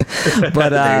 But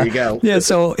there you go. Yeah,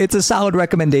 so it's a solid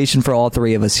recommendation for all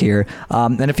 3 of us here.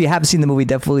 And if you haven't seen the movie,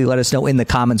 definitely let us know in the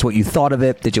comments what you thought of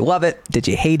it. Did you love it? Did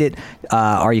you hate it?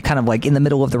 Are you kind of like in the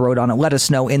middle of the road on it? Let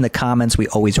us know in the comments. We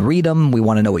always read them. We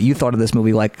want to know what you thought of this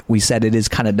movie. Like we said, it is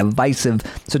kind of divisive.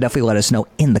 So definitely let us know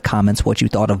in the comments what you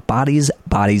thought of Bodies,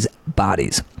 Bodies,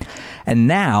 Bodies. And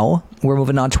now we're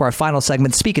moving on to our final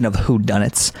segment. Speaking of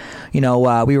whodunits,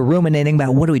 we were ruminating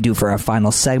about what do we do for our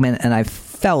final segment, and I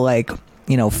felt like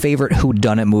favorite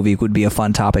whodunit movie would be a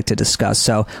fun topic to discuss.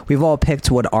 So we've all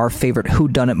picked what our favorite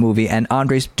whodunit movie, and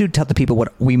Andres, do tell the people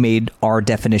what we made our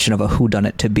definition of a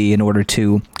whodunit to be in order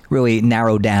to really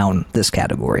narrow down this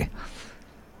category.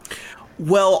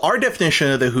 Well, our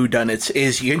definition of the whodunits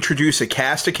is you introduce a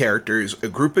cast of characters, a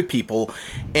group of people,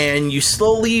 and you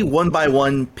slowly, one by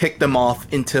one, pick them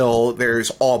off until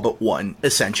there's all but one,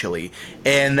 essentially.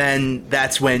 And then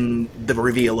that's when the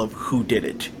reveal of who did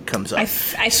it comes up. I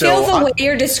feel the way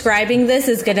you're describing this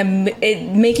is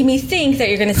making me think that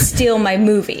you're going to steal my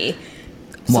movie.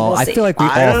 So well, I feel like we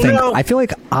all think... Know.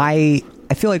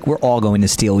 I feel like we're all going to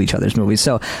steal each other's movies.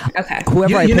 So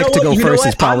whoever I pick to go first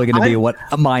is probably going to be what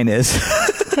mine is.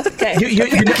 Okay.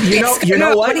 You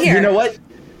know what?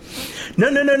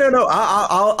 No.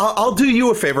 I'll do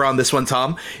you a favor on this one,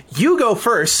 Tom. You go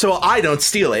first, so I don't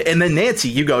steal it, and then Nancy,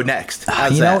 you go next.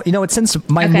 How's that? You know what? Since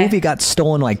my movie got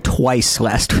stolen like twice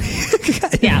last week,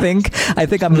 I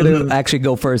think I'm going to actually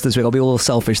go first this week. I'll be a little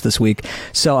selfish this week.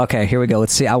 So okay, here we go.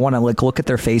 Let's see. I want to look at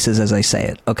their faces as I say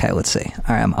it. Okay, let's see.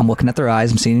 All right, I'm looking at their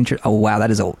eyes. I'm seeing. Oh wow,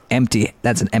 that's an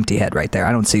empty head right there.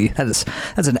 I don't see. That's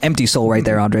an empty soul right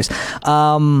there, Andres.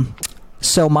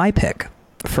 So my pick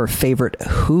for favorite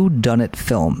whodunit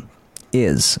film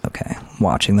is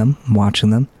watching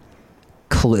them.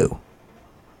 Clue.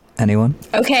 Anyone?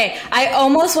 Okay, I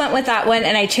almost went with that one,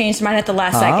 and I changed mine at the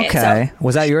last second. Okay, so.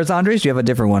 Was that yours, Andres? Do you have a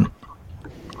different one?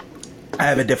 I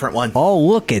have a different one. Oh,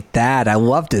 look at that! I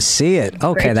love to see it.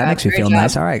 Okay, that makes me feel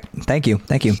nice. All right, thank you.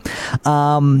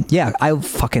 Yeah, I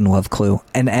fucking love Clue,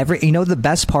 and the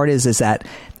best part is that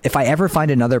if I ever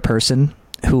find another person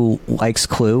who likes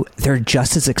Clue, they're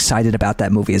just as excited about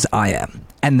that movie as I am,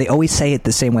 and they always say it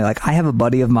the same way. Like I have a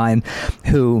buddy of mine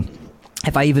who,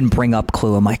 if I even bring up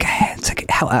Clue, I'm like,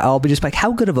 I'll be just like,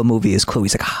 how good of a movie is Clue?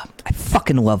 He's like, I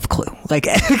fucking love Clue. Like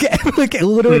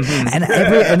literally,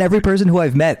 and every person who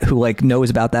I've met who like knows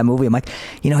about that movie, I'm like,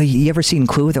 you ever seen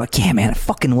Clue? They're like, yeah, man, I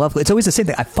fucking love Clue. It's always the same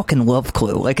thing. I fucking love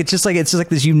Clue. Like it's just like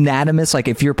this unanimous. Like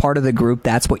if you're part of the group,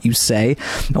 that's what you say.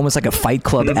 Almost like a Fight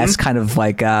Club-esque kind of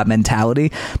like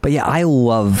mentality. But yeah, I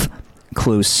love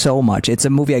Clue so much. It's a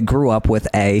movie I grew up with.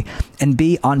 And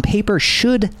B, on paper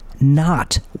should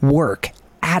not work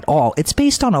at all. It's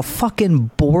based on a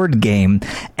fucking board game,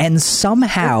 and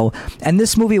somehow, and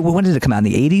this movie, when did it come out? In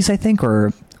the 80s, I think,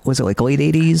 or was it like late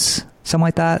 80s, something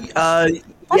like that? Late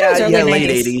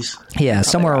 80s. Yeah,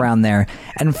 somewhere around there.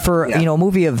 And for a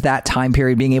movie of that time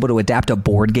period, being able to adapt a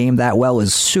board game that well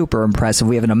is super impressive.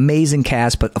 We have an amazing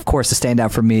cast, but of course the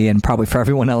standout for me and probably for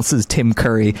everyone else is Tim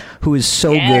Curry, who is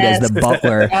so good as the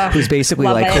butler, who's basically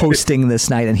like hosting this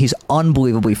night, and he's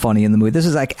unbelievably funny in the movie. This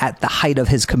is like at the height of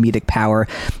his comedic power.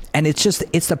 And it's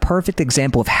the perfect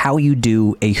example of how you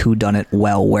do a whodunit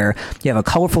well, where you have a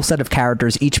colorful set of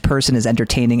characters. Each person is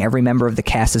entertaining. Every member of the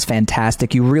cast is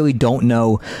fantastic. You really don't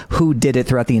know who did it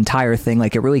throughout the entire thing.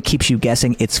 Like, it really keeps you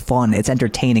guessing. It's fun. It's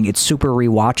entertaining. It's super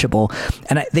rewatchable.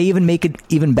 And they even make it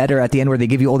even better at the end, where they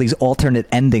give you all these alternate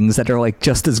endings that are like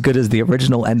just as good as the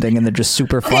original ending, and they're just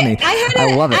super funny.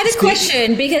 I love it. I had a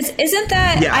question, because isn't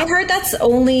that... Yeah. I heard that's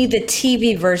only the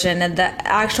TV version, and the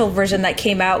actual version that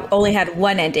came out only had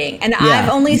one ending. And I've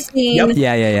only seen...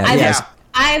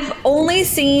 I've only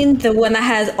seen the one that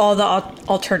has all the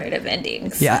alternative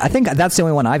endings. Yeah, I think that's the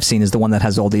only one I've seen, is the one that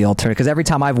has all the alternative. Because every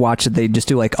time I've watched it, they just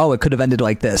do like, it could have ended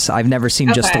like this. I've never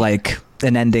seen just like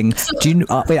an ending. So, do you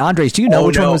wait, Andres? Do you know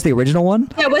which one was the original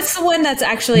one? Yeah, what's the one that's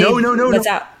actually what's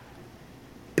out?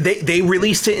 They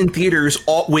released it in theaters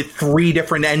with 3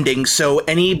 different endings. So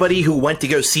anybody who went to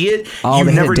go see it, you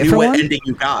never knew what ending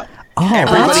you got.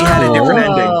 Everybody had a different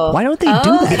ending. Why don't they do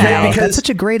that now? That's such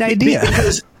a great idea.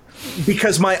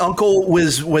 Because my uncle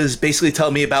was basically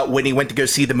telling me about when he went to go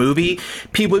see the movie,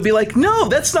 people would be like, no,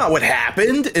 that's not what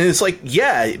happened. And it's like,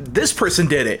 yeah, this person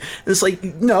did it. And it's like,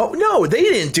 no, they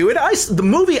didn't do it. The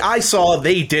movie I saw,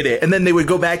 they did it. And then they would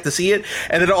go back to see it.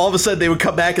 And then all of a sudden they would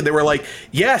come back and they were like,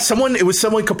 yeah, it was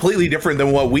someone completely different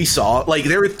than what we saw. Like,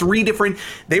 there were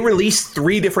they released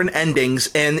 3 different endings,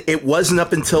 and it wasn't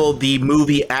up until the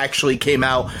movie actually came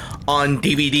out on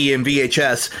DVD and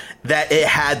VHS that it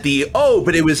had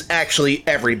but it was actually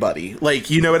everybody.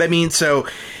 Like, you know what I mean? So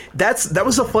that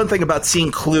was the fun thing about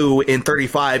seeing Clue in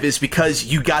 35, is because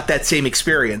you got that same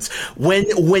experience.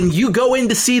 When you go in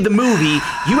to see the movie,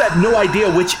 you have no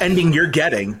idea which ending you're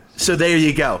getting. So there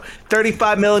you go.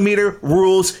 35 millimeter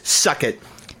rules, suck it.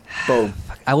 Boom.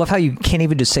 I love how you can't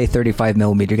even just say 35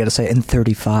 millimeter. You got to say in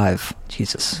 35.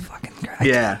 Jesus fucking Christ.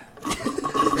 Yeah.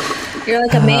 You're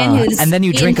like a man who's and then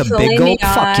you drink a big gulp.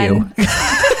 Fuck you.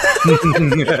 You're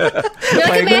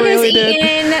like a man who's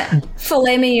eaten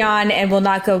filet mignon and will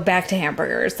not go back to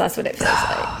hamburgers. That's what it feels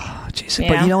like. Jesus.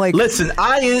 But like, listen,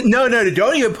 no,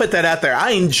 don't even put that out there.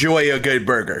 I enjoy a good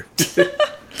burger.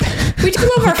 We do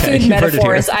love our food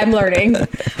metaphors. I'm learning.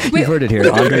 You've heard it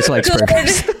here. Andres likes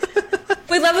burgers.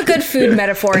 We love a good food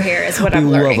metaphor here, is what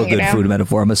I'm learning. We love a good food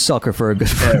metaphor. I'm a sucker for a good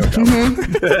food metaphor.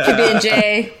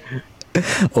 PB&J.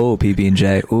 Oh,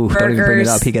 PB&J. Ooh, burgers, don't even bring it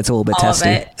up. He gets a little bit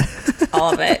testy.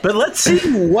 All of it. But let's see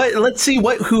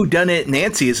what whodunit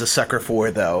Nancy is a sucker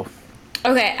for, though.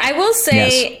 Okay, I will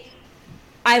say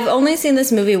I've only seen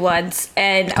this movie once,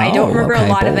 and I don't remember a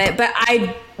lot of it. But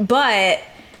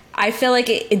I feel like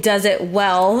it does it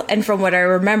well, and from what I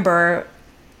remember,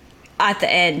 at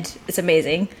the end, it's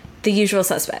amazing. The Usual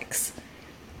Suspects.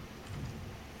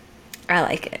 I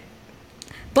like it,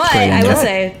 but I will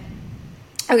say,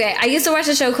 Okay, I used to watch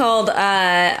a show called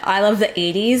I Love the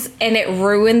 80s, and it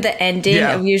ruined the ending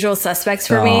of Usual Suspects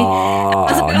for me.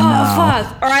 I was like,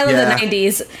 fuck. Or I Love the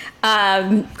 90s.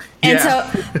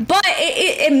 But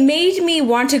it made me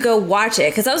want to go watch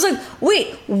it, because I was like,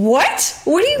 wait, what?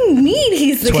 What do you mean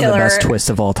he's the killer? One of the best twists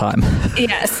of all time.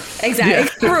 Yes, exactly.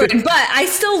 It's ruined. But I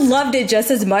still loved it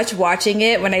just as much watching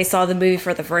it when I saw the movie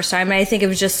for the first time. And I think it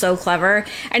was just so clever.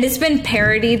 And it's been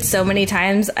parodied so many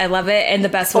times. I love it. And the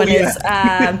best one is...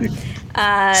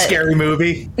 Scary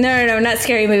Movie? No, not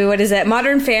Scary Movie. What is it?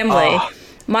 Modern Family.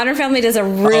 Modern Family does a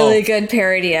really good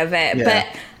parody of it. Yeah. But...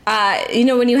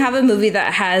 when you have a movie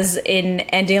that has an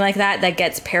ending like that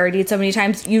gets parodied so many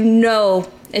times,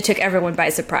 it took everyone by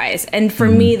surprise. And for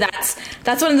me, that's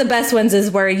one of the best ones,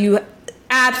 is where you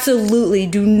absolutely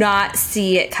do not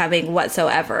see it coming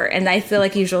whatsoever. And I feel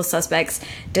like Usual Suspects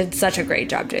did such a great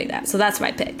job doing that. So that's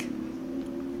my pick.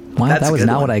 Wow, that was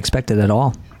not what I expected at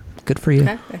all. Good for you.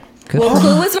 Okay. Well,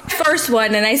 Clue was my first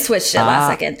one, and I switched it last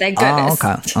second. Thank goodness.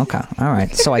 Okay. All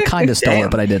right. So I kind of stole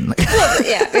it, but I didn't.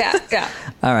 Yeah.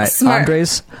 All right. Smart.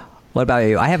 Andres, what about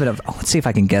you? I have it. Let's see if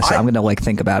I can guess it. I'm going to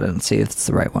think about it and see if it's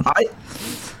the right one.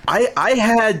 I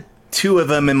had two of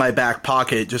them in my back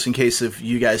pocket just in case if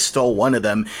you guys stole one of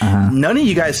them. None of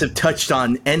you guys have touched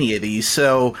on any of these.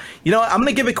 So, I'm going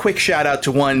to give a quick shout out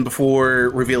to one before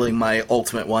revealing my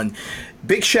ultimate one.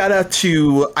 Big shout out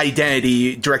to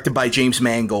Identity, directed by James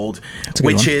Mangold,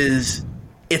 which is...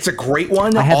 It's a great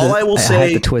one. I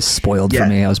had the twist spoiled for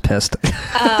me. I was pissed.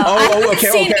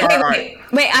 Okay.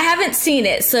 Wait, I haven't seen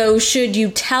it. So should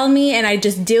you tell me and I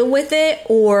just deal with it,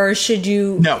 or should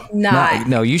you not?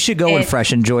 No, you should go in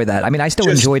fresh. Enjoy that. I mean, I still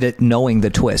enjoyed it knowing the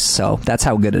twist, so that's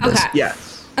how good it is. Yeah.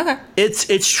 Okay.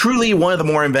 It's truly one of the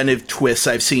more inventive twists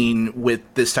I've seen with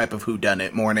this type of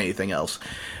whodunit more than anything else.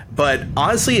 But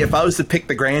honestly, if I was to pick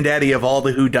the granddaddy of all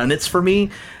the whodunits for me,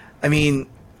 I mean...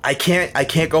 I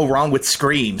can't go wrong with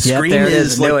Scream. Scream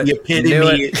is like the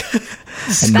epitome.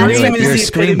 Scream is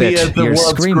the epitome of the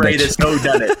world's greatest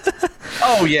whodunit.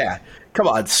 Oh yeah, come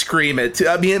on, Scream it.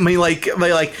 I mean,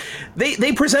 like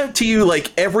they present to you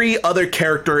like every other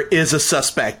character is a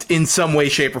suspect in some way,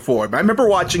 shape, or form. I remember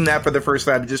watching that for the first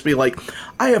time and just be like,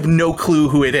 I have no clue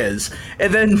who it is.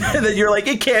 And then you're like,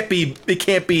 it can't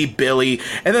be Billy.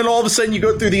 And then all of a sudden you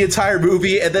go through the entire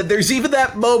movie, and then there's even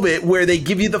that moment where they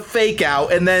give you the fake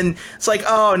out, and then it's like,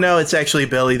 oh no, it's actually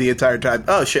Billy the entire time.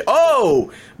 Oh shit.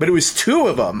 Oh, but it was two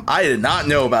of them. I did not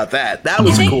know about that. That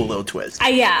was a cool little twist.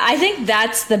 I think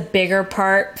that's the bigger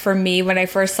part for me when I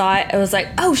first saw it. It was like,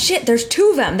 oh shit, there's two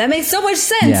of them. That makes so much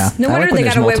sense. Yeah. No wonder they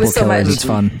got away with so much. It's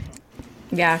fun.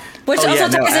 Yeah. Which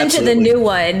ties into the new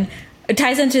one. It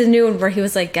ties into the new one where he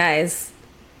was like, guys,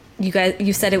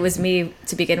 you said it was me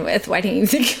to begin with. Why didn't you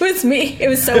think it was me? It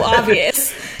was so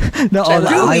obvious. No,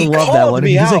 I love that one.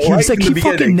 He's like, he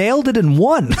fucking nailed it in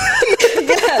one.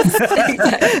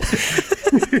 Yes.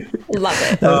 Love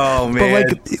it. Oh man.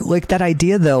 But like that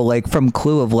idea though, like from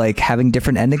Clue of like having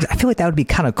different endings, I feel like that would be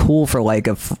kind of cool for like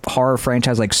a horror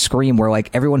franchise like Scream, where like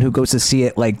everyone who goes to see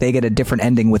it, like they get a different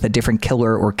ending with a different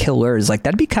killer or killers. Like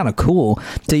that'd be kind of cool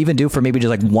to even do for maybe just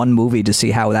like one movie to see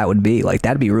how that would be. Like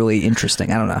that'd be really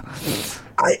interesting. I don't know.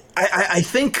 I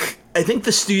think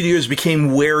the studios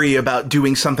became wary about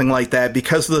doing something like that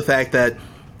because of the fact that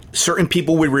certain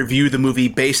people would review the movie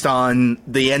based on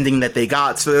the ending that they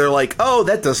got. So they're like, oh,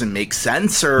 that doesn't make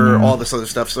sense, or all this other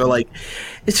stuff. So they're like,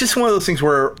 it's just one of those things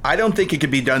where I don't think it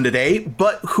could be done today,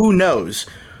 but who knows?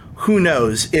 Who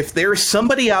knows? If there's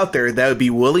somebody out there that would be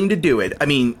willing to do it. I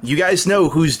mean, you guys know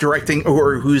who's directing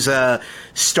or who's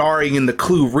starring in the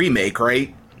Clue remake,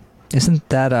 right? Isn't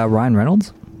that Ryan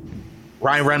Reynolds?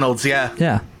 Ryan Reynolds, yeah.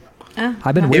 Yeah.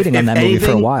 I've been waiting on that movie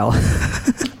for a while.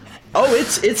 Oh,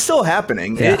 it's still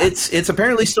happening. Yeah. It's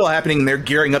apparently still happening, and they're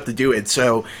gearing up to do it.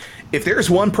 So if there's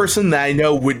one person that I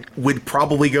know would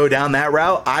probably go down that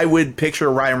route, I would picture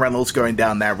Ryan Reynolds going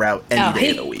down that route any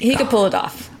day of the week. He could pull it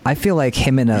off. I feel like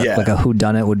him in a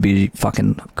whodunit would be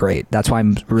fucking great. That's why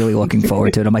I'm really looking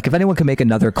forward to it. I'm like, if anyone can make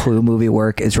another Clue movie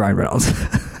work, it's Ryan Reynolds.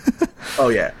 Oh,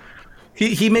 yeah.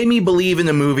 He made me believe in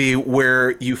a movie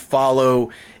where you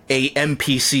follow a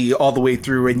NPC all the way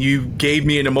through, and you gave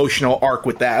me an emotional arc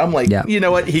with that. I'm like, you know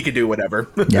what? He could do whatever.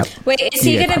 Yep. Wait, is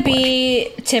he going to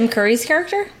be Tim Curry's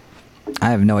character? I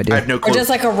have no idea. I have no clue. Or just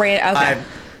like a random... Okay.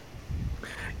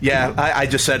 I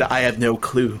just said I have no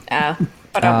clue. Oh.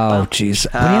 Oh, jeez.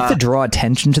 When you have to draw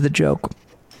attention to the joke.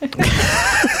 Take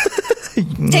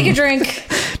a drink.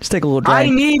 Just take a little drink. I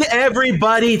need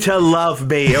everybody to love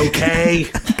me, okay?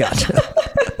 Gotcha.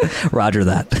 Roger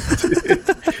that.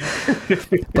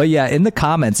 But yeah, in the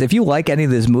comments, if you like any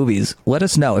of these movies, let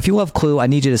us know. If you love Clue, I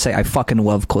need you to say I fucking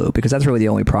love Clue, because that's really the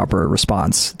only proper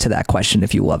response to that question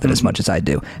if you love it as much as I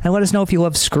do. And let us know if you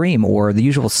love Scream or The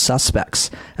Usual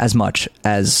Suspects as much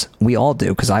as we all do,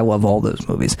 because I love all those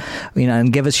movies.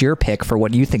 And give us your pick for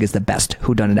what you think is the best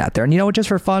whodunit out there. And just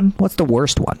for fun, what's the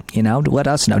worst one? Let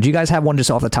us know. Do you guys have one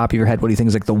just off the top of your head? What do you think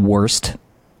is like the worst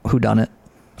whodunit?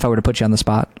 If I were to put you on the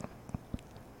spot.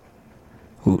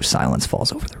 Ooh, silence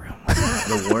falls over the room.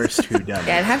 The worst whodunit.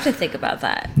 Yeah, I'd have to think about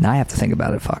that. Now I have to think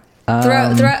about it. Fuck. Throw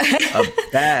out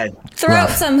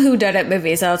some whodunit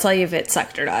movies. I'll tell you if it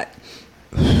sucked or not.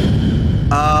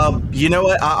 You know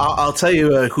what? I'll tell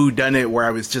you a whodunit where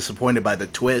I was disappointed by the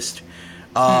twist.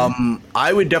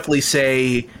 I would definitely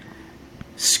say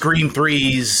Scream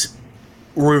 3's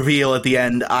reveal at the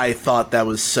end. I thought that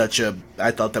was such a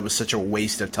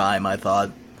waste of time. I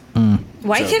thought.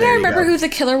 Why can't I remember who the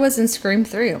killer was in Scream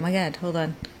 3? Oh my god, hold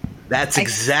on. That's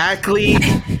exactly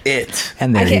it.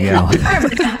 And there you go.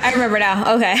 I remember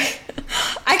now. Okay.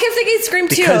 I kept thinking Scream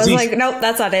 2. I was like, nope,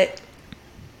 that's not it.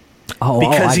 Because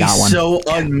I got he's one. so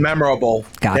unmemorable.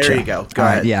 Gotcha. There you go. Go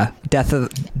ahead. Yeah. Death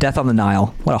on the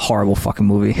Nile. What a horrible fucking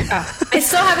movie. I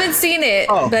still haven't seen it,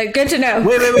 but good to know.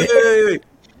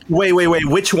 Wait.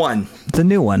 Which one? The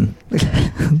new one.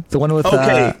 The one with...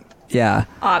 Okay. Yeah.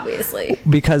 Obviously.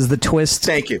 Because the twist...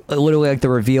 Thank you. Literally, like, the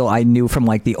reveal I knew from,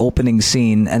 like, the opening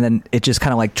scene, and then it just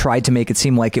kind of, like, tried to make it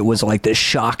seem like it was, like, this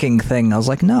shocking thing. I was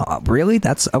like, no, really?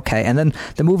 That's okay. And then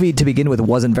the movie, to begin with,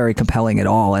 wasn't very compelling at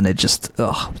all, and it just...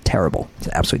 terrible. It's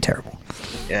absolutely terrible.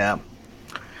 Yeah.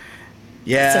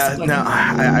 Yeah, no,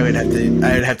 I would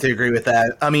have to agree with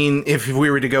that. I mean, if we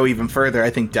were to go even further, I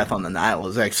think Death on the Nile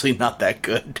is actually not that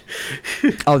good.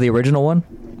 Oh, the original one?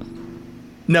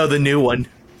 No, the new one.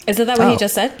 Isn't that what he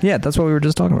just said? Yeah, that's what we were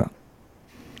just talking about.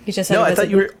 You just said no, I thought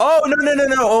you were... Oh, no.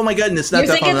 Oh, my goodness. Not you're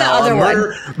Death on thinking the other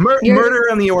Nile. Murder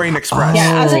on the Orient Express.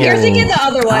 Yeah, I was like, you're thinking the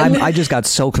other one. I just got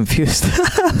so confused.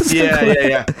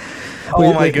 Yeah.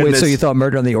 Oh, my goodness. Wait, so you thought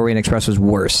Murder on the Orient Express was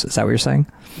worse? Is that what you're saying?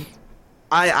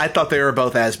 I thought they were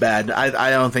both as bad. I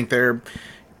don't think they're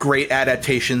great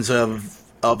adaptations of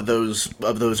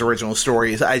those original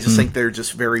stories. I just think they're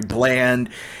just very bland,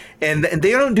 and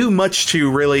they don't do much to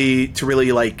really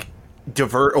like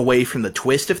divert away from the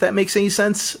twist, if that makes any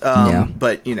sense.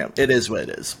 But it is what it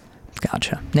is.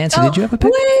 Gotcha. Nancy, did you have a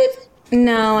pick?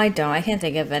 No, I don't. I can't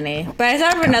think of any. But I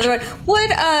thought of another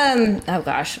one. Oh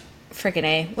gosh, freaking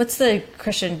A. What's the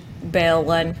Christian Bale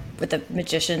one with the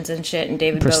magicians and shit and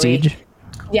David Prestige? Bowie?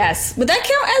 Yes. Would that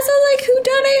count as a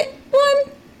whodunit one?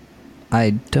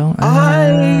 I don't.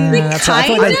 I think that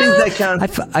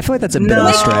counts. I feel like that's a bit of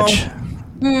a stretch.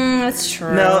 That's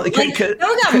true. No, because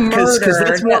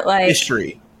that's more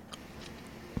mystery.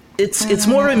 It's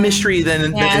more of a mystery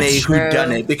than a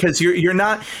whodunit, because you're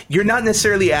not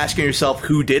necessarily asking yourself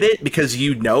who did it, because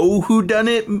you know who done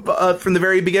it from the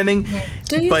very beginning.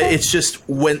 But it's just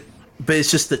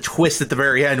the twist at the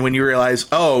very end when you realize,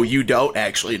 oh, you don't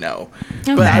actually know.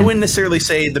 Okay. But I wouldn't necessarily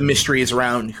say the mystery is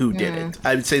around who did it.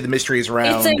 I would say the mystery is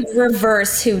around... It's a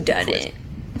reverse whodunit.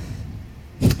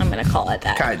 I'm going to call it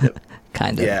that.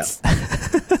 Kind of. Yeah.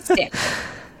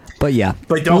 But yeah.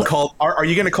 But don't call... Are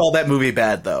you going to call that movie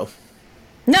bad, though?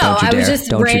 No, I was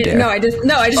just... I just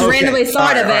randomly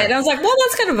thought of it. And I was like, well,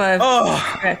 that's kind of a...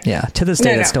 Oh. Okay. Yeah, to this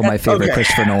day, it's still my favorite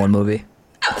Christopher Nolan movie.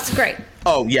 Oh, it's great.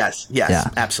 Oh, yes,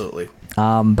 absolutely.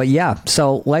 But yeah,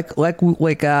 so like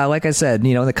I said,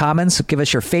 in the comments, give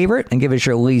us your favorite and give us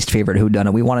your least favorite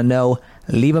whodunit. We want to know.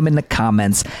 Leave them in the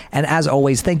comments. And as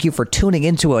always, thank you for tuning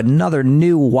into another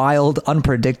new, wild,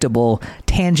 unpredictable,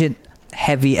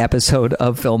 tangent-heavy episode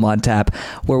of Film on Tap,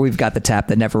 where we've got the tap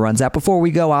that never runs out. Before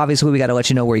we go, obviously, we got to let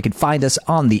you know where you can find us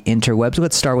on the interwebs.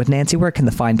 Let's start with Nancy. Where can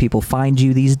the fine people find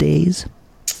you these days?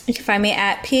 You can find me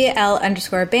at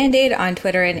PL_Bandaid on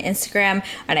Twitter and Instagram.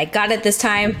 And I got it this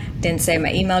time. Didn't say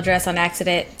my email address on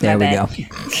accident. There we go.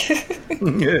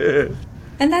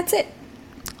 And that's it.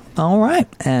 All right.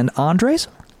 And Andres?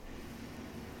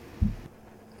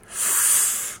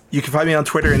 You can find me on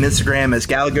Twitter and Instagram as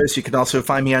Galagos. You can also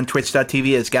find me on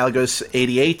twitch.tv as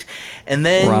Galagos88. And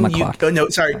then we're on the clock.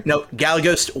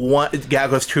 Galagos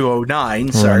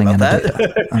 209. Sorry about that.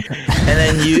 Okay.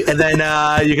 and then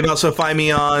you can also find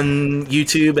me on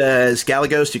YouTube as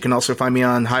Galagos. You can also find me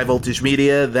on High Voltage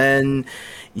Media. Then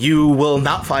you will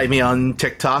not find me on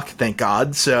TikTok, thank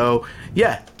God. So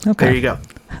yeah, There you go.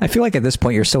 I feel like at this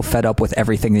point you're so fed up with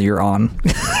everything that you're on.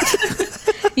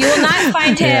 You will not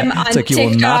find him on TikTok. You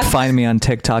will not find me on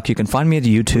TikTok. You can find me at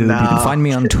YouTube. No. You can find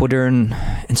me on Twitter and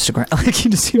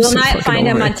Instagram. You will not find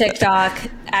him on TikTok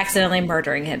accidentally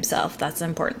murdering himself. That's an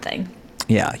important thing.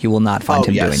 Yeah, you will not find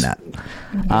him doing that.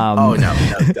 No,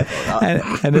 definitely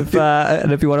not.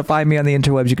 and if you want to find me on the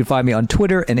interwebs, you can find me on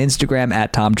Twitter and Instagram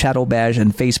at Tom Chattelbash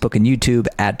and Facebook and YouTube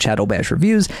at Chattelbash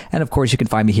Reviews. And of course, you can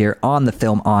find me here on the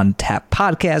Film on Tap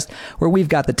podcast, where we've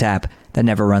got the tap that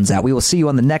never runs out. We will see you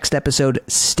on the next episode.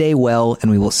 Stay well, and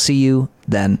we will see you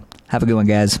then. Have a good one,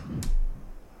 guys.